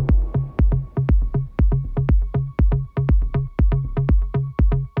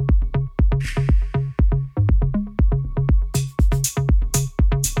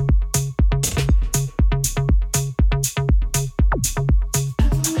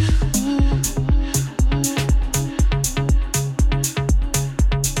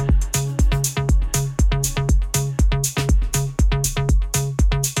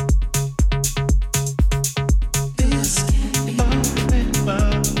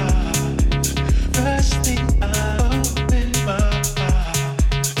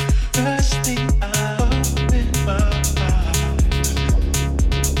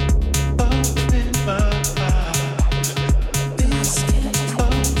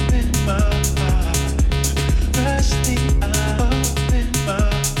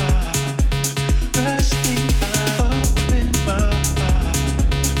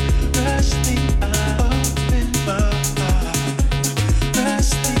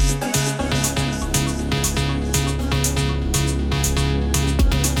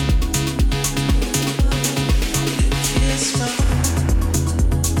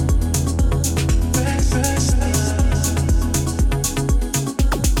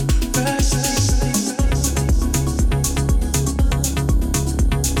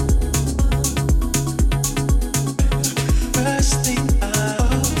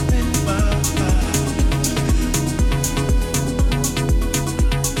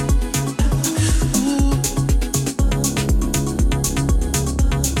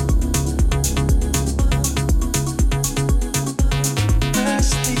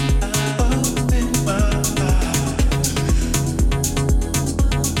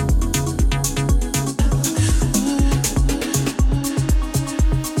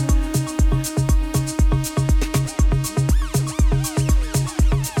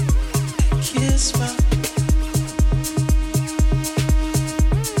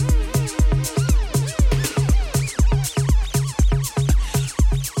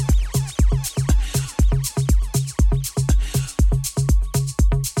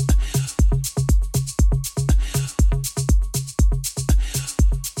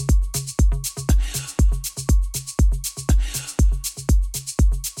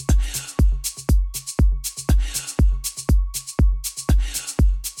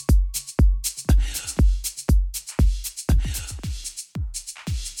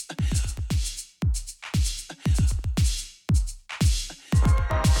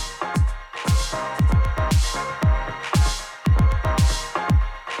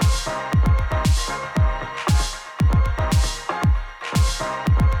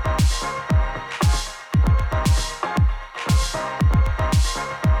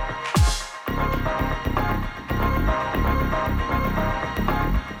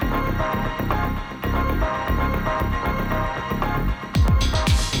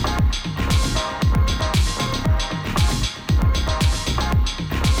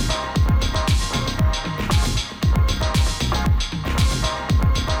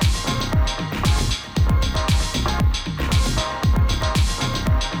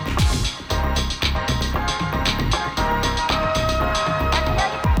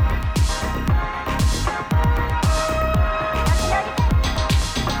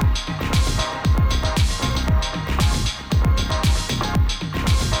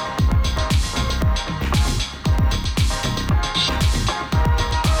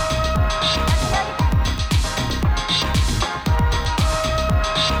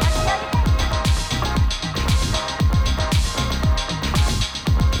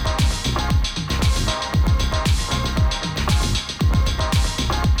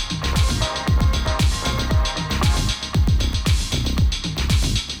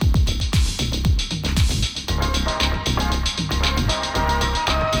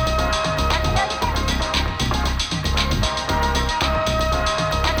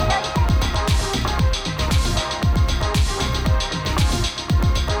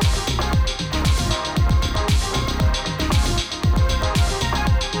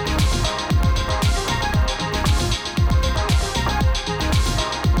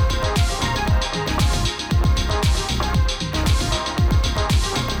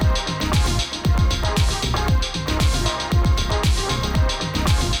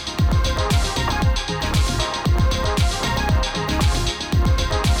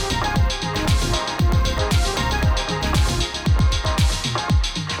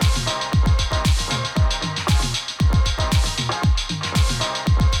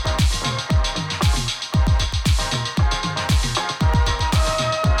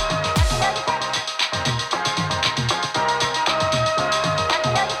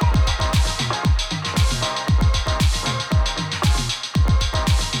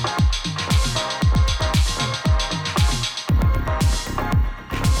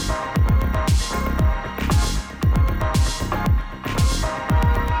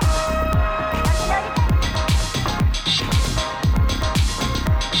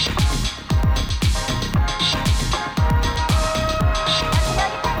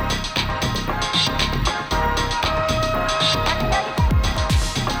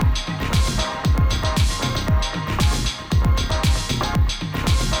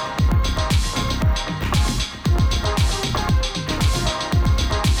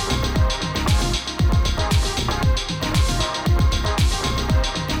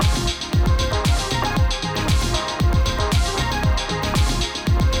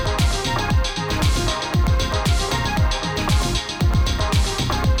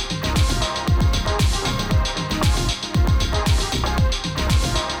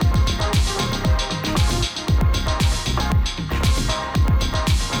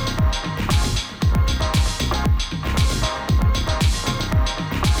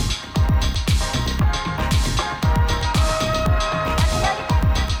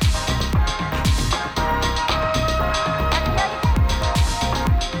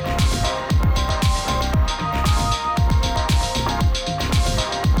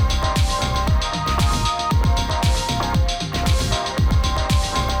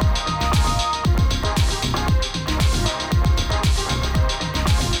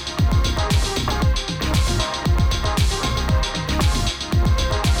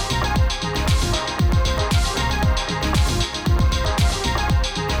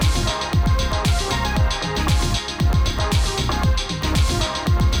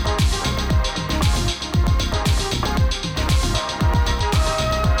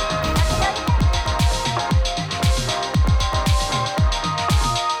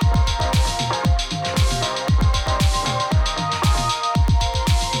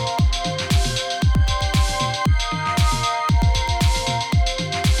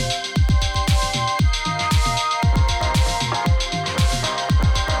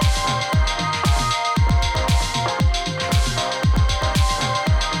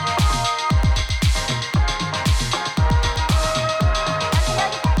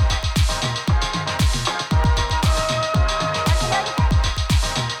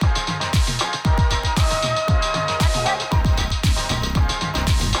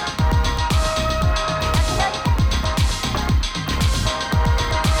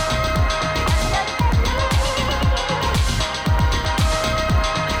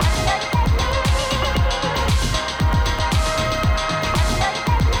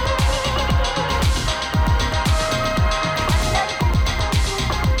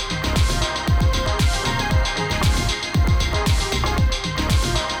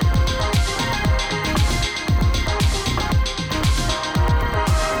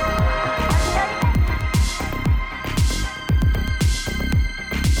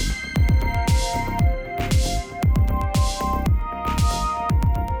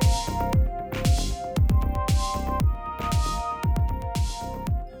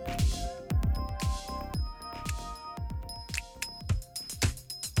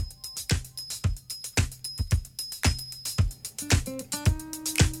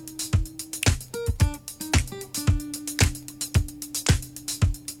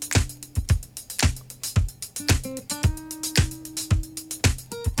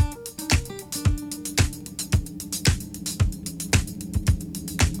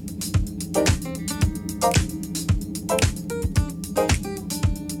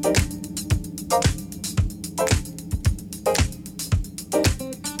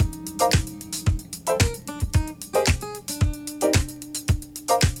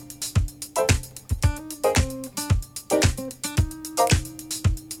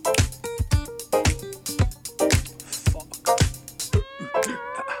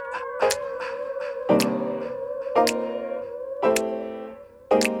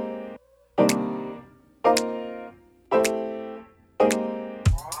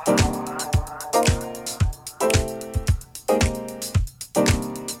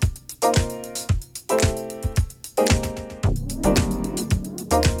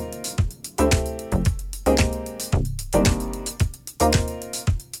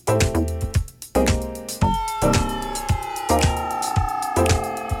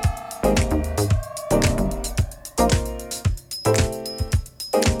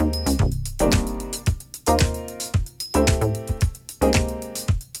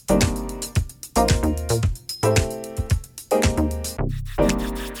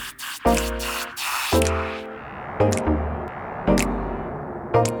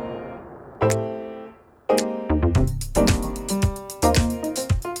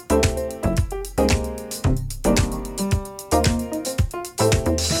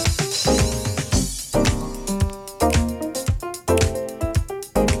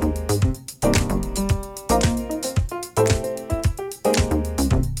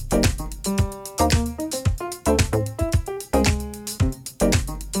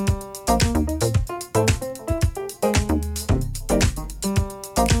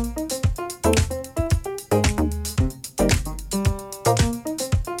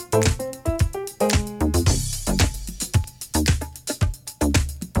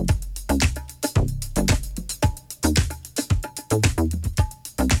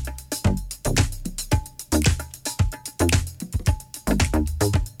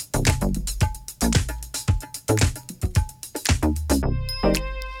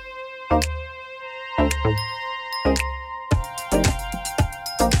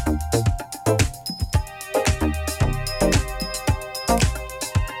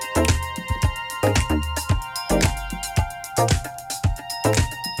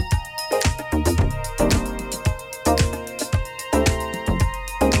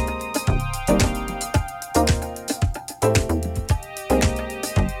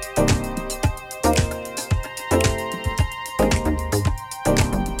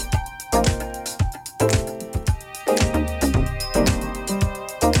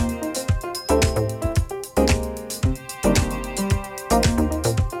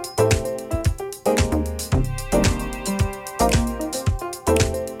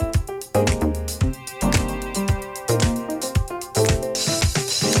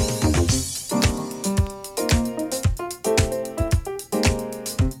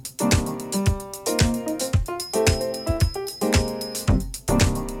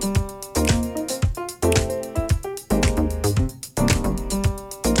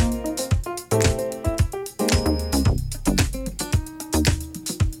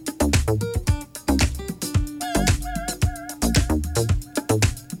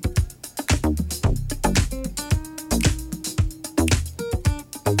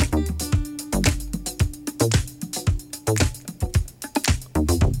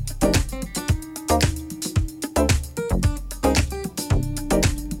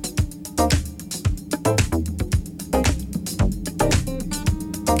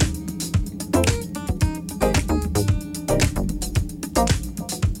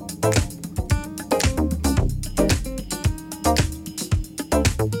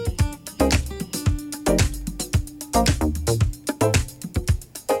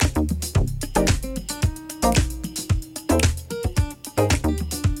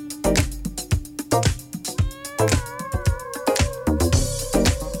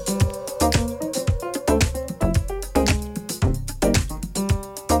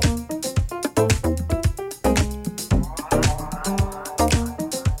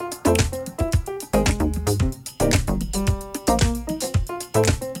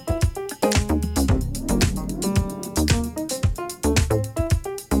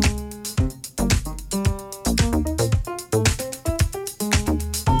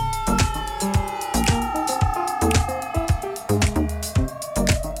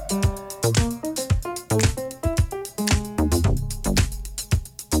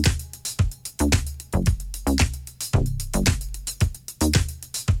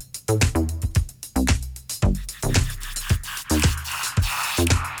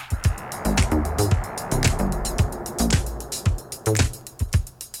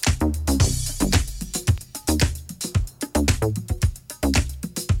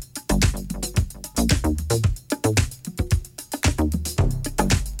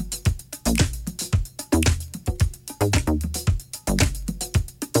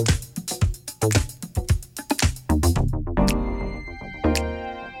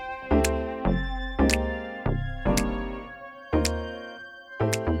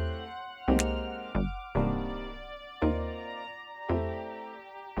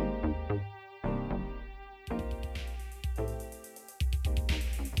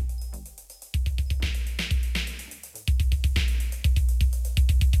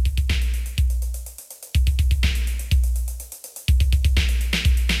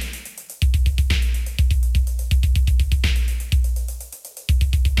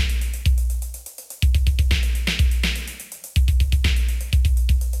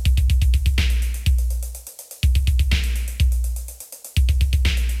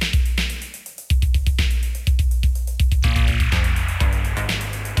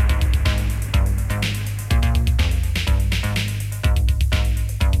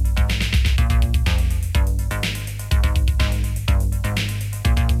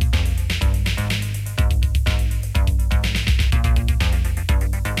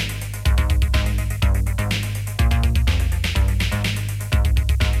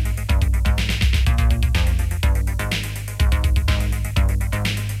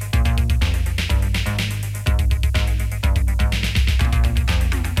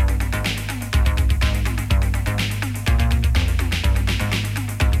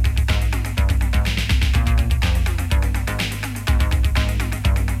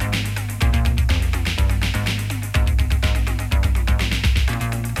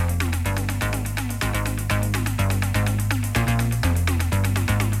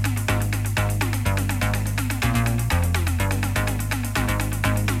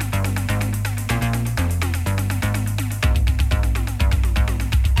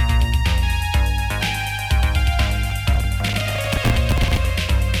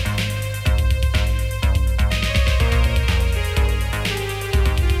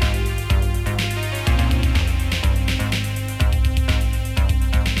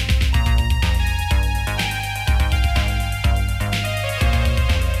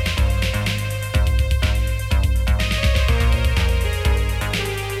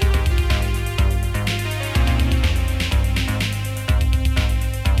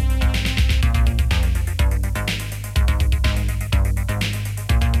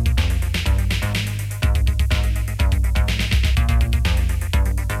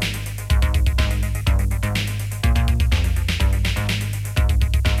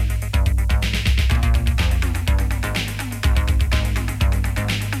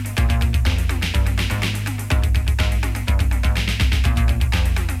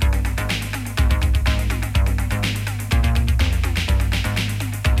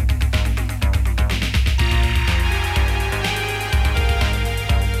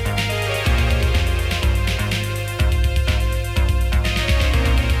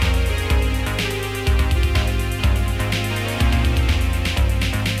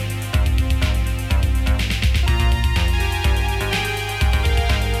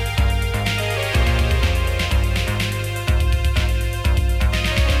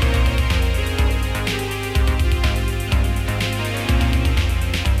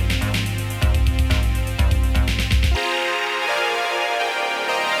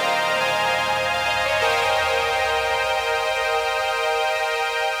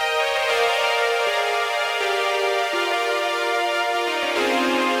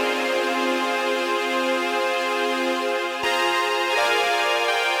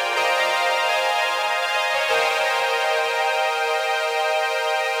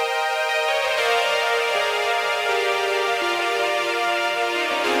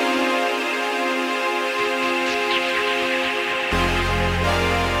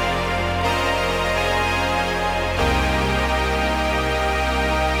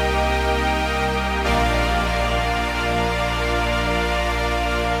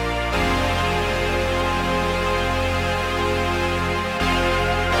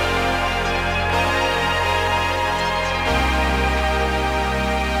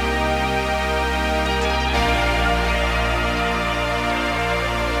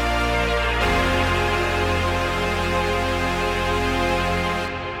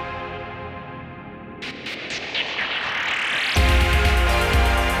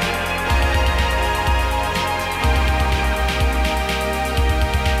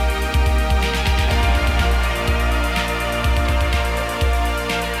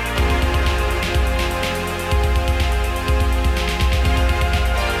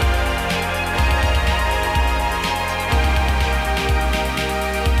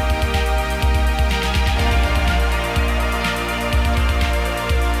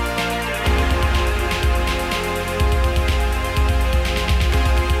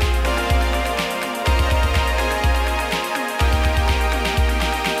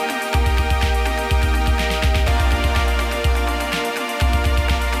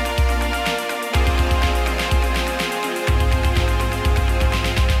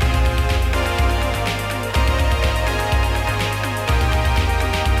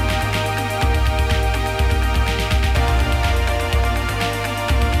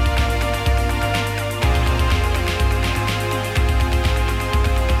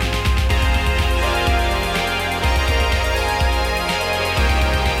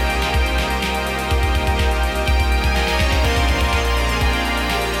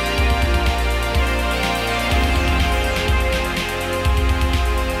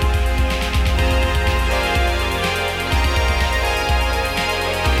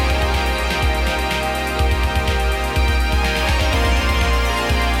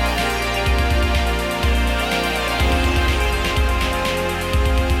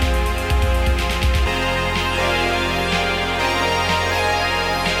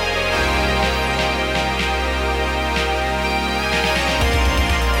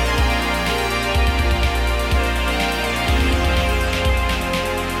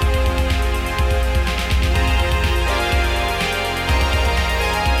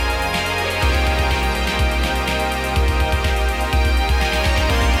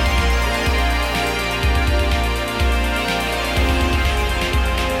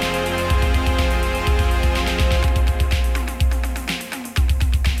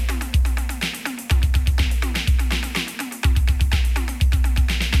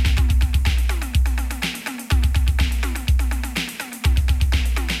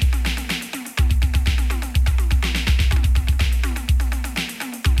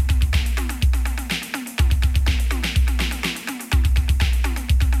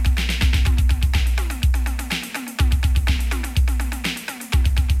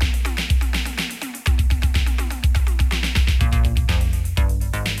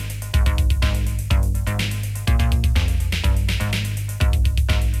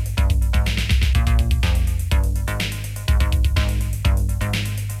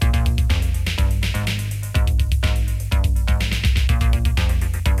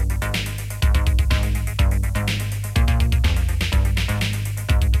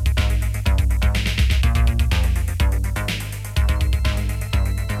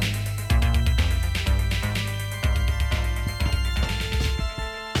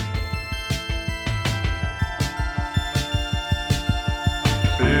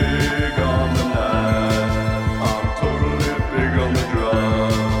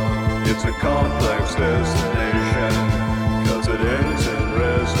 destination, 'cause it ends in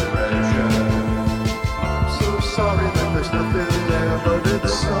resurrection. I'm so sorry that there's nothing there, but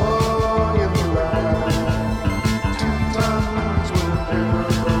it's song in the line. 2 times when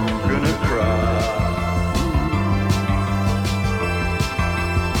I'm gonna cry.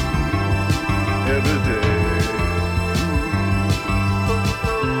 Every day.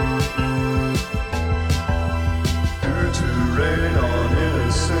 Due to rain on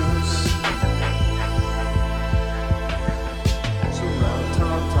innocence. So round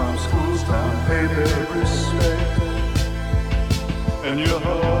town, schools down, pay their respect. And your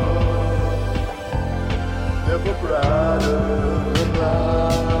heart never brighter than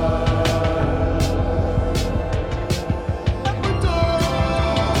light.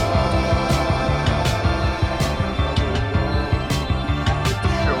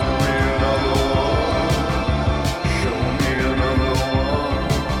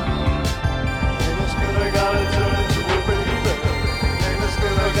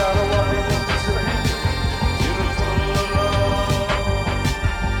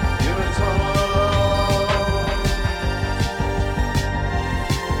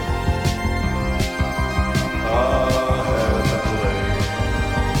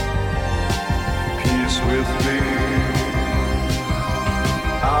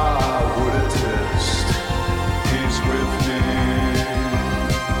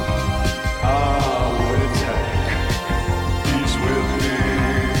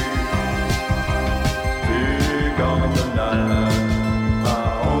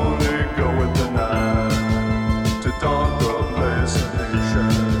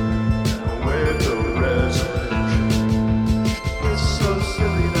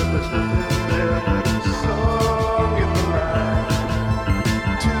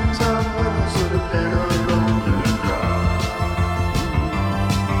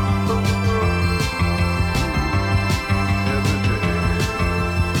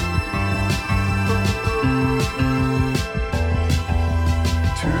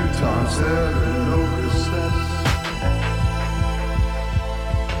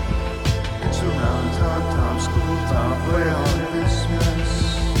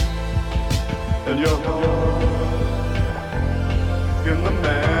 And your heart in the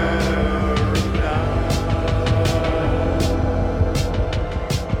manner of night.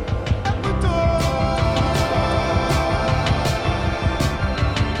 At the door.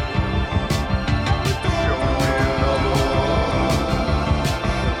 Show me another one. Show me another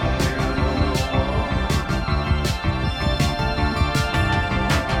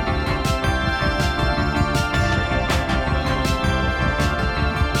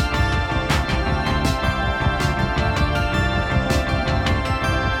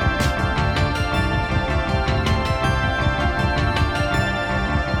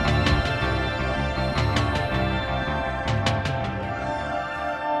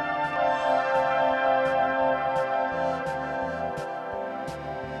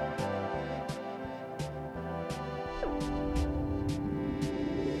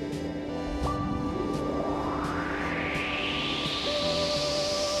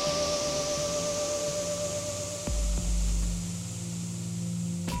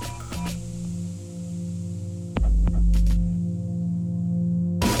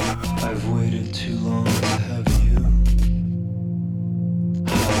I've waited too long to have you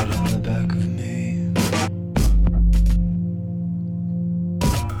hide in the back of me.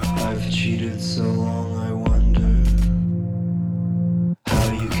 I've cheated so long, I wonder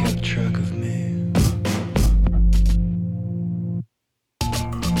how you kept track of me.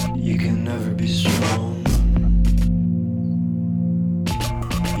 You can never be strong.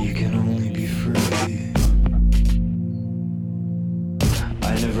 You can only be free.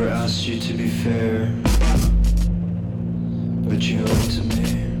 I never asked you to be fair, but you owe to me.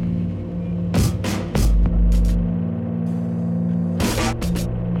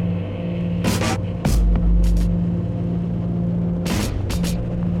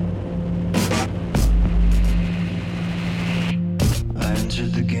 I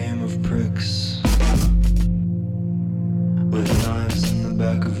entered the game of pricks with knives in the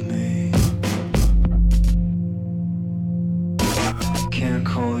back of me. Can't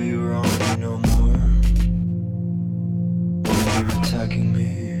call you wrong no more when you're attacking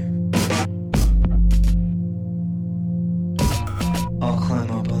me. I'll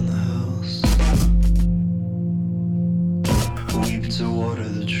climb up on the hills, weep to water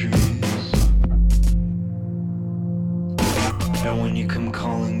the trees, and when you come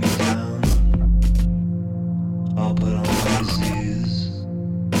calling me down, I'll put on my disease.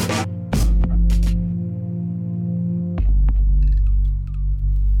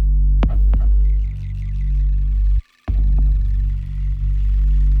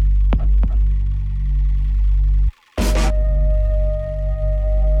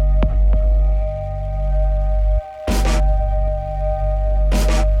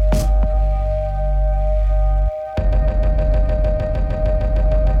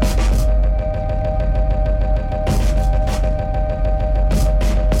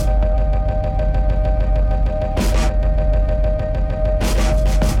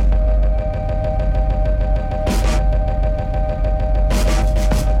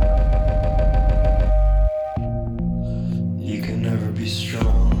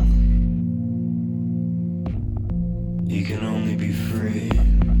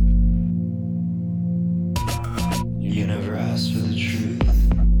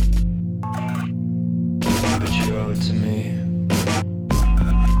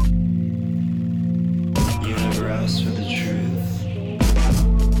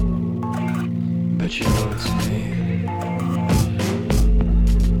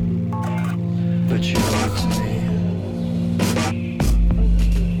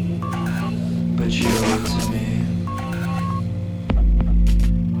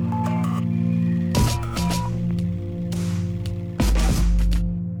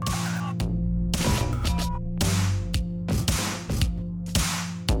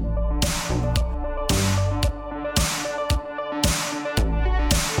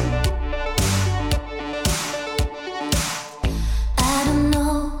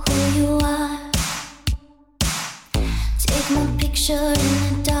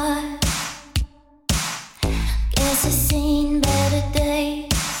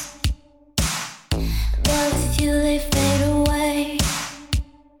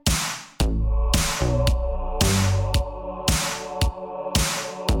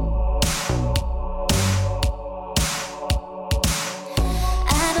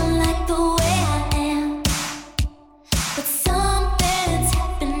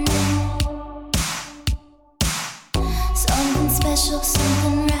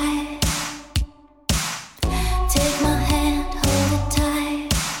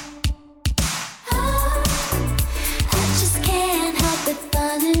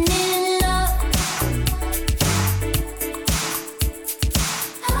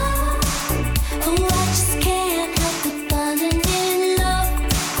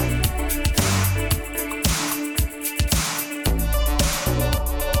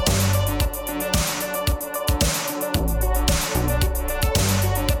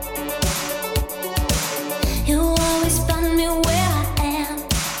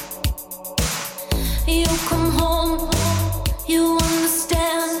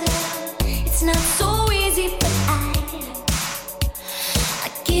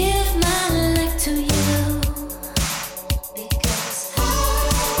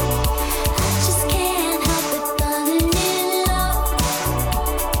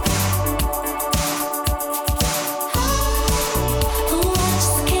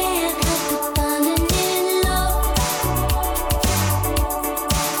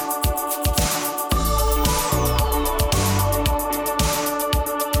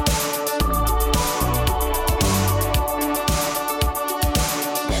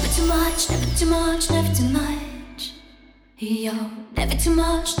 Yo, never too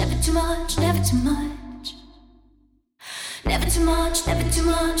much, never too much, never too much. Never too much, never too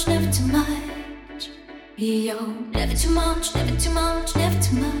much, never too much. Yo, never too much, never too much, never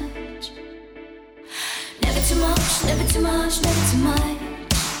too much. Never too much, never too much, never too much.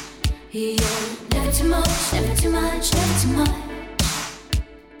 Yo, never too much, never too much, never too much.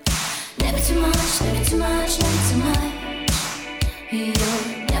 Never too much, never too much, never too much. Yo,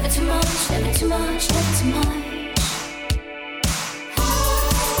 never too much, never too much, never too much.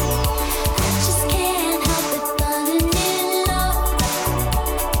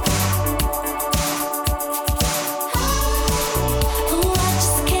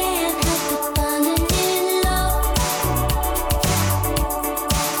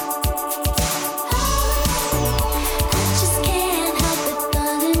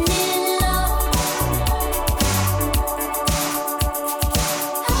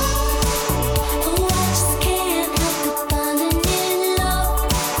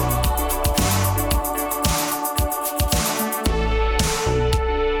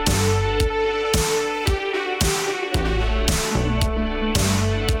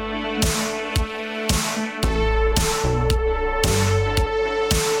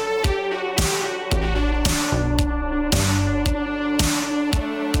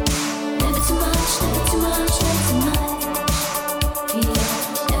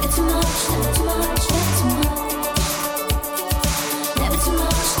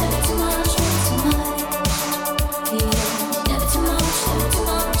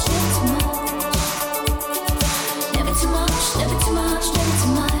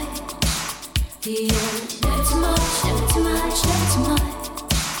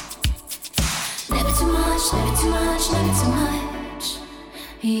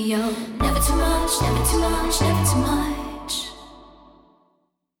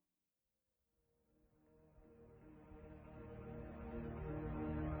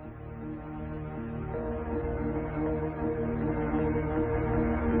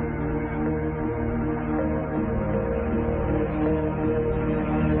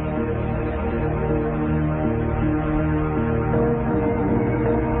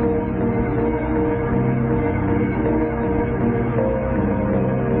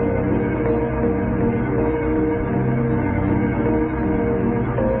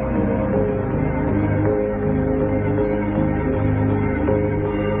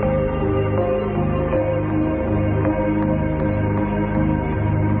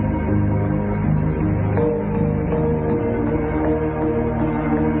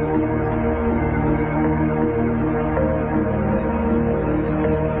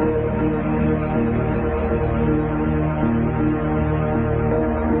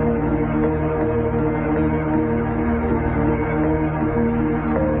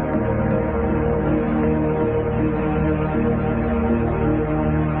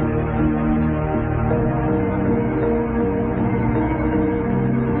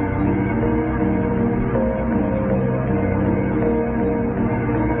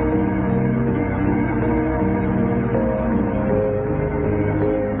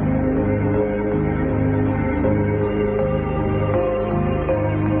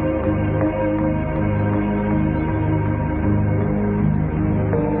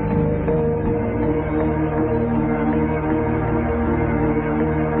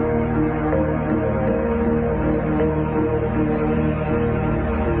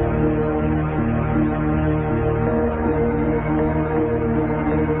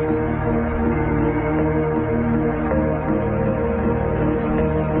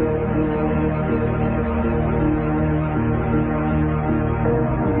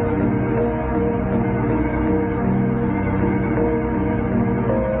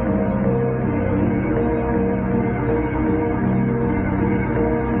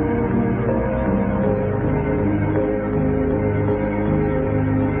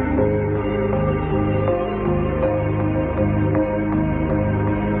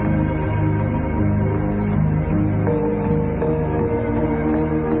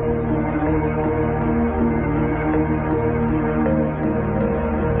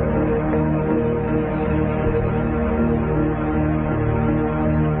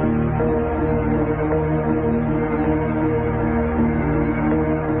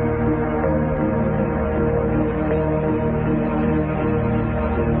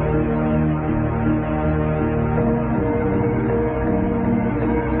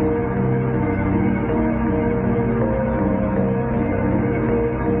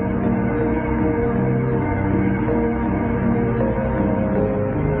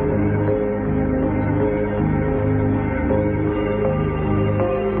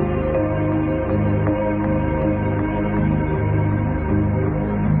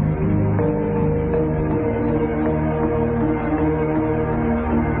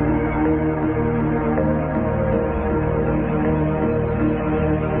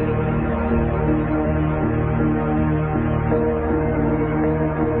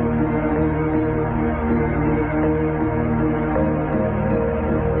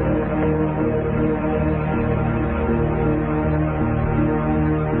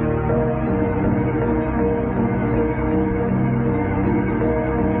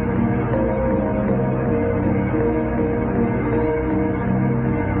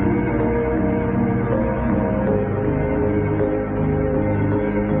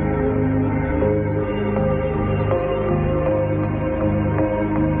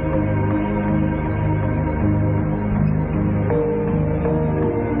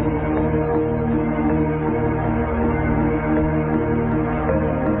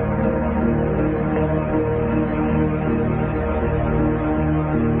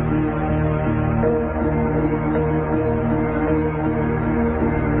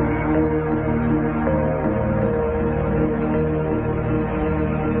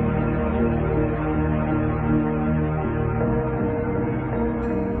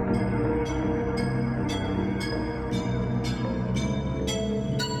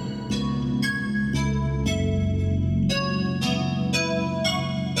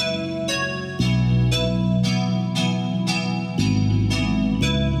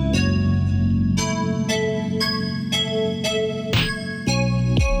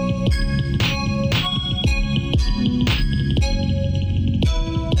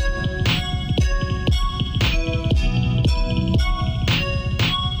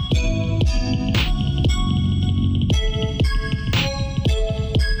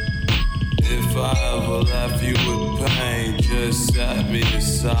 left you with pain, just set me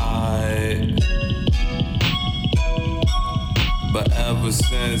aside. But ever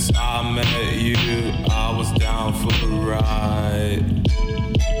since I met you, I was down for the ride.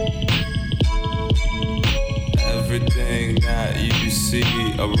 Everything that you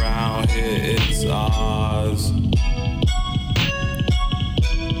see around here is ours.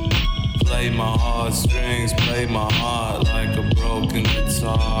 Play my heartstrings, play my heart like a broken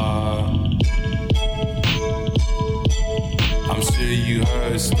guitar. I'm sure you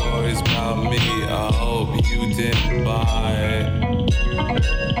heard stories about me, I hope you didn't buy it.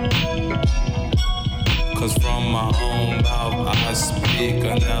 Cause from my own mouth I speak,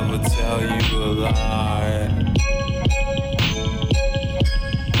 I never tell you a lie.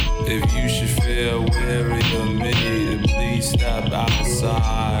 If you should feel weary of me, then please step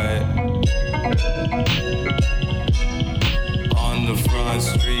outside. On the front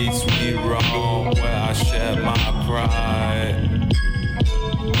streets we roam, where I shed my pride.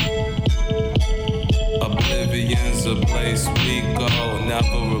 Oblivion's a place we go,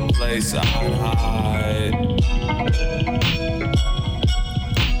 never a place I'd hide.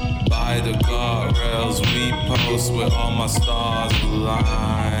 By the guardrails we post with all my stars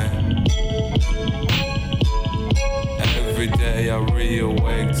aligned. Every day I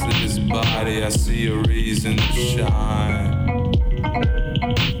reawake to this body, I see a reason to shine.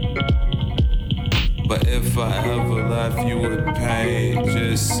 But if I ever left you with pain,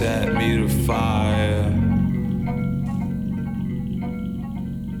 just set me to fire.